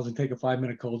 7 miles and take a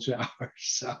 5-minute cold shower.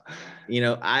 So,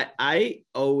 I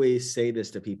always say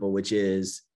this to people, which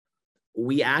is,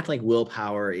 we act like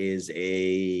willpower is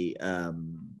a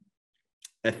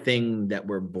thing that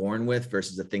we're born with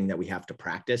versus a thing that we have to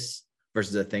practice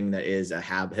versus a thing that is a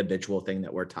habitual thing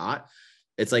that we're taught.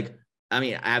 It's like,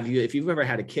 if you've ever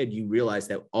had a kid, you realize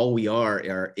that all we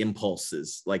are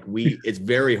impulses. Like it's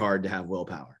very hard to have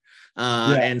willpower.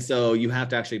 And so you have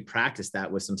to actually practice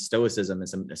that with some stoicism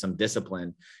and some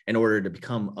discipline in order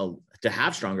to to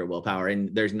have stronger willpower.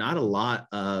 And there's not a lot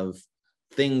of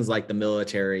things like the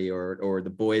military or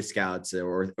the Boy Scouts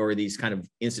or these kind of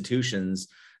institutions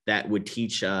that would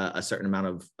teach a certain amount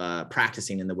of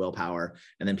practicing in the willpower,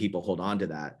 and then people hold on to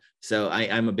that. So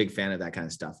I'm a big fan of that kind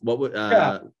of stuff. What would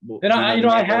and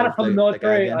I had it from the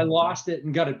military. I lost it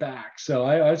and got it back. So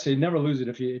I would say never lose it.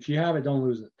 If you have it, don't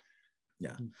lose it.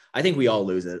 Yeah, I think we all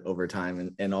lose it over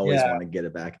time and always want to get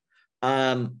it back.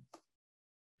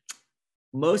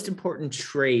 Most important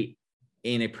trait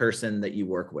in a person that you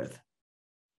work with?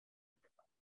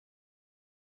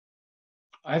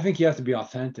 I think you have to be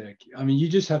authentic. You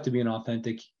just have to be an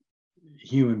authentic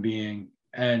human being,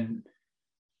 and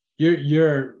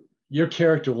your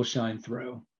character will shine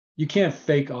through. You can't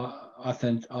fake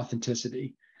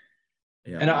authenticity.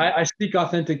 Yeah. And I seek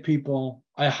authentic people.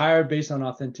 I hire based on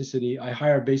authenticity. I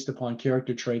hire based upon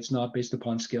character traits, not based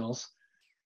upon skills.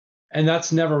 And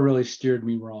that's never really steered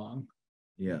me wrong.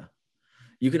 Yeah.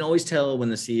 You can always tell when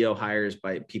the CEO hires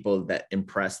by people that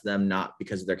impress them, not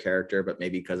because of their character, but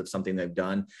maybe because of something they've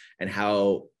done, and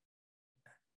how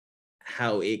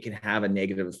it can have a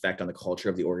negative effect on the culture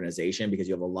of the organization, because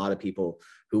you have a lot of people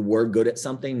who were good at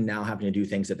something now having to do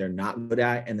things that they're not good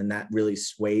at. And then that really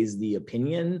sways the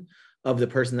opinion of the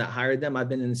person that hired them. I've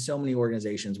been in so many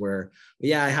organizations where,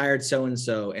 I hired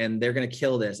so-and-so and they're going to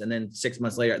kill this. And then 6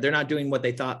 months later, they're not doing what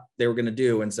they thought they were going to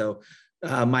do. And so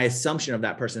my assumption of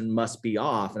that person must be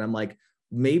off. And I'm like,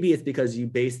 maybe it's because you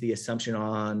base the assumption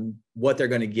on what they're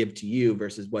going to give to you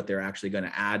versus what they're actually going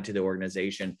to add to the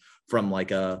organization from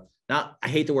like I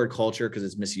hate the word culture because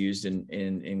it's misused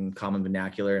in common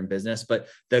vernacular in business, but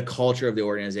the culture of the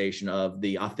organization, of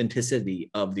the authenticity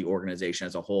of the organization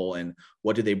as a whole, and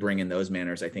what do they bring in those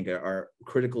manners, I think are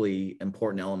critically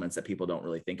important elements that people don't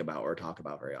really think about or talk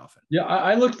about very often. Yeah,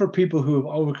 I look for people who have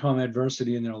overcome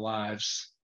adversity in their lives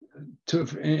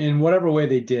in whatever way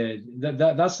they did.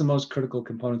 That's the most critical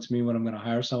component to me when I'm going to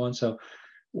hire someone. So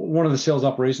one of the sales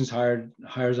operations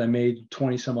hires I made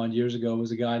 20 some odd years ago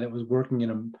was a guy that was working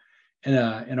in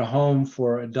a home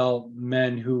for adult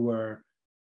men who were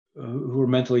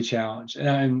mentally challenged.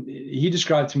 And he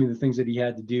described to me the things that he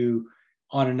had to do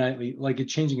on a nightly, like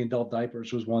changing adult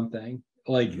diapers was one thing.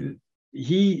 Like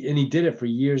he did it for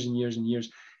years and years and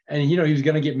years. and he was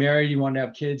going to get married. He wanted to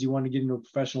have kids. He wanted to get into a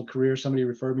professional career. Somebody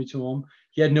referred me to him.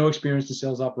 He had no experience in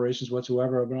sales operations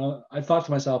whatsoever. But I thought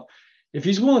to myself, if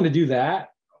he's willing to do that,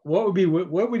 what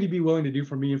would he be willing to do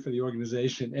for me and for the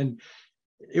organization? And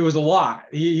it was a lot.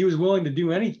 He was willing to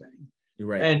do anything.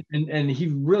 Right. And he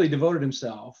really devoted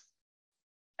himself.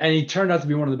 And he turned out to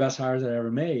be one of the best hires that I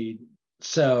ever made.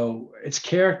 So it's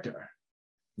character.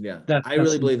 Yeah, I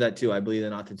really believe that too. I believe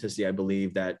in authenticity. I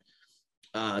believe that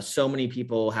so many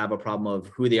people have a problem of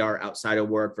who they are outside of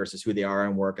work versus who they are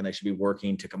in work, and they should be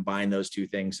working to combine those two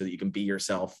things so that you can be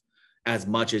yourself as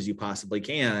much as you possibly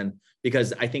can,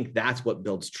 because I think that's what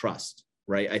builds trust,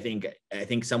 right? I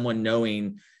think someone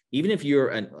knowing, even if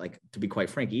you're like, to be quite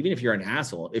frank, even if you're an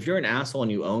asshole, if you're an asshole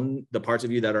and you own the parts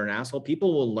of you that are an asshole,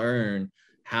 people will learn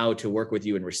how to work with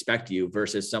you and respect you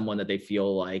versus someone that they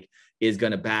feel like is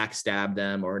going to backstab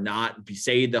them or not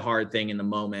say the hard thing in the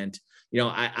moment.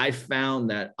 I found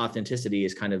that authenticity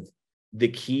is kind of the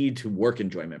key to work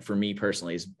enjoyment for me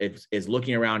personally, is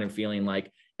looking around and feeling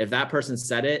like if that person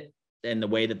said it and the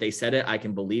way that they said it, I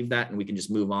can believe that, and we can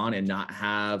just move on and not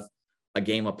have a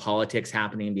game of politics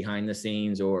happening behind the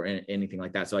scenes or anything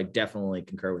like that. So I definitely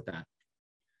concur with that.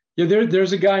 Yeah,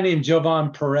 there's a guy named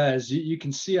Jovan Perez. You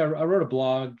can see I wrote a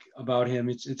blog about him.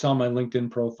 It's on my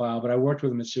LinkedIn profile, but I worked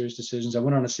with him at Serious Decisions. I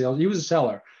went on a sales. He was a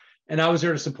seller, and I was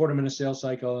there to support him in a sales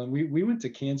cycle. And we went to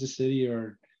Kansas City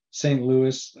or St.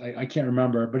 Louis. I can't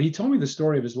remember, but he told me the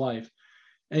story of his life.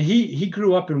 And he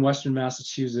grew up in Western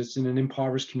Massachusetts in an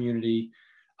impoverished community.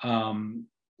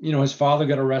 His father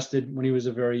got arrested when he was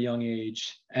a very young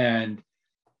age, and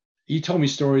he told me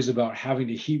stories about having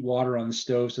to heat water on the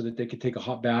stove so that they could take a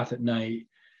hot bath at night.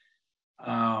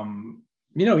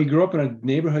 He grew up in a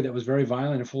neighborhood that was very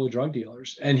violent and full of drug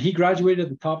dealers. And he graduated at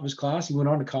the top of his class. He went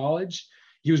on to college.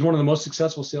 He was one of the most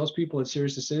successful salespeople at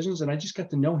Serious Decisions. And I just got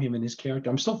to know him and his character.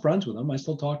 I'm still friends with him. I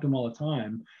still talk to him all the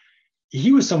time.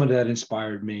 He was someone that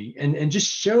inspired me and just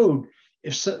showed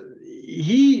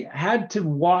he had to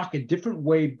walk a different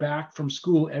way back from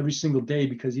school every single day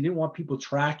because he didn't want people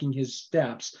tracking his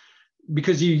steps,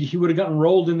 because he would have gotten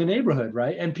rolled in the neighborhood,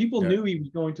 right? And people knew he was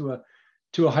going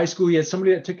to a high school. He had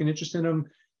somebody that took an interest in him.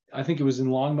 I think it was in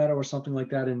Longmeadow or something like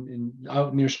that, in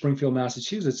out near Springfield,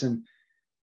 Massachusetts. And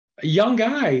a young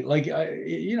guy, like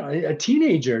a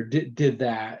teenager, did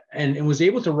that and was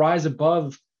able to rise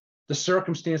above the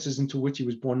circumstances into which he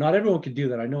was born. Not everyone could do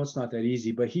that. I know it's not that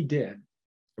easy, but he did.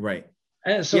 Right.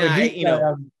 And so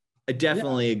I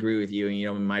definitely agree with you.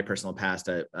 And, in my personal past,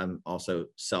 I'm also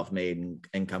self-made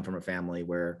and come from a family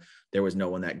where there was no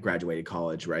one that graduated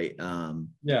college. Right.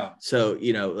 So,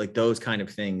 like those kind of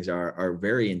things are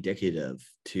very indicative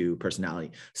to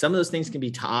personality. Some of those things can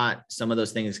be taught. Some of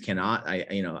those things cannot.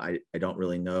 I don't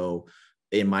really know.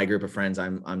 In my group of friends,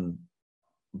 I'm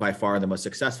by far the most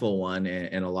successful one,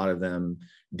 and a lot of them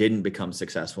didn't become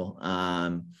successful.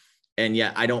 And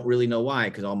yet I don't really know why,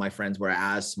 because all my friends were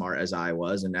as smart as I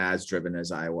was and as driven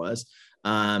as I was.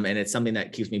 And it's something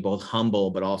that keeps me both humble,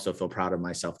 but also feel proud of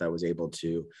myself that I was able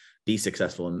to be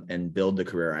successful and build the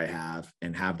career I have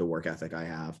and have the work ethic I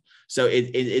have. So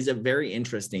it is a very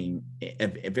interesting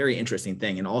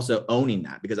thing. And also owning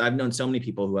that, because I've known so many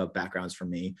people who have backgrounds from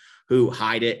me who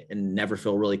hide it and never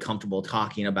feel really comfortable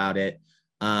talking about it.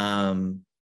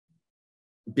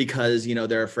 Because,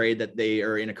 they're afraid that they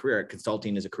are in a career.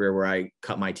 Consulting is a career where I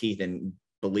cut my teeth. And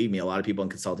believe me, a lot of people in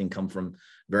consulting come from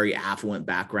very affluent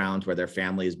backgrounds where their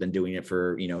family has been doing it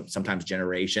for, sometimes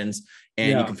generations.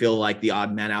 And you can feel like the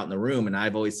odd man out in the room. And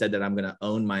I've always said that I'm going to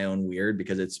own my own weird,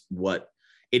 because it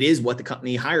is what the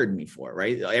company hired me for,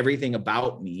 right? Everything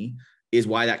about me is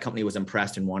why that company was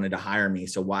impressed and wanted to hire me.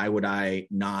 So why would I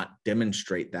not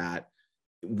demonstrate that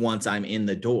once I'm in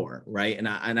the door, right? And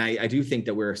I do think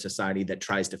that we're a society that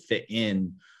tries to fit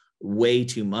in way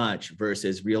too much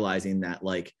versus realizing that,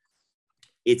 like,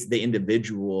 it's the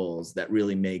individuals that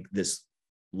really make this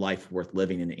life worth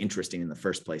living and interesting in the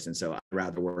first place. And so I'd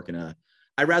rather work in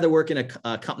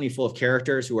a company full of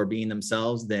characters who are being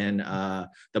themselves than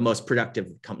the most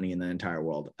productive company in the entire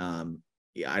world.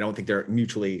 I don't think they're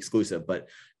mutually exclusive, but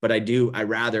I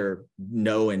rather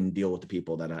know and deal with the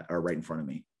people that are right in front of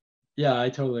me. Yeah, I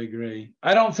totally agree.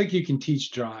 I don't think you can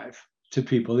teach drive to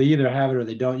people. They either have it or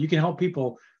they don't. You can help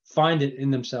people find it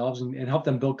in themselves and help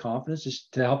them build confidence,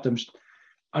 just to help them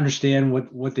understand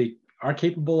what they are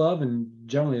capable of, and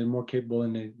generally they're more capable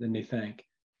than they think.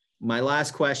 My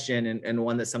last question, and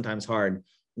one that's sometimes hard: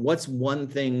 what's one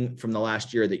thing from the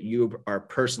last year that you are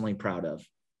personally proud of?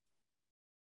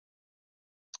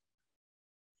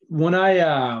 When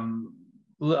I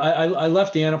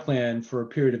left Anaplan for a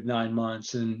period of 9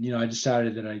 months, and I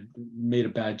decided that I made a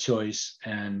bad choice,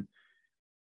 and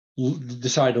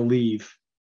decided to leave.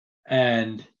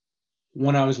 And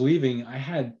when I was leaving, I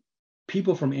had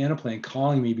people from Anaplan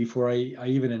calling me before I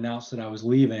even announced that I was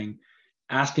leaving,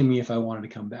 asking me if I wanted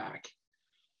to come back.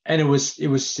 And it was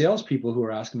salespeople who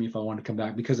were asking me if I wanted to come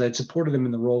back because I'd supported them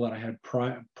in the role that I had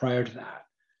prior to that.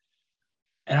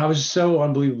 And I was so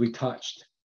unbelievably touched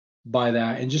by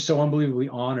that, and just so unbelievably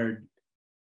honored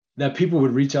that people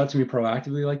would reach out to me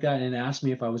proactively like that and ask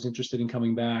me if I was interested in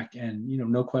coming back, and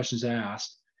no questions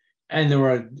asked. And there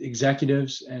were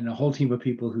executives and a whole team of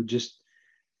people who just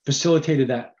facilitated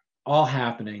that all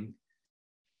happening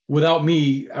without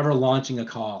me ever launching a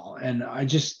call. And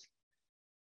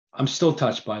I'm still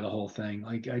touched by the whole thing.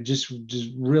 Like, I just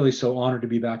really so honored to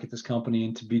be back at this company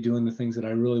and to be doing the things that I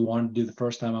really wanted to do the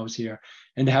first time I was here,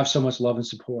 and to have so much love and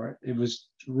support. It was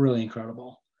really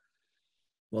incredible.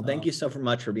 Well, thank you so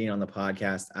much for being on the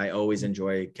podcast. I always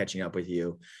enjoy catching up with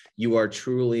you. You are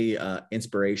truly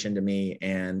inspiration to me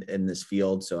and in this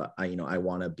field. So I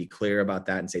want to be clear about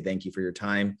that and say thank you for your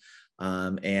time.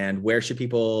 And where should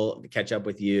people catch up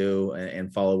with you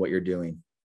and follow what you're doing?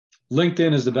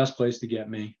 LinkedIn is the best place to get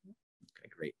me. Okay,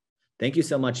 great. Thank you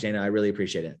so much, Dana. I really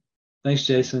appreciate it. Thanks,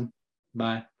 Jason.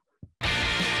 Bye.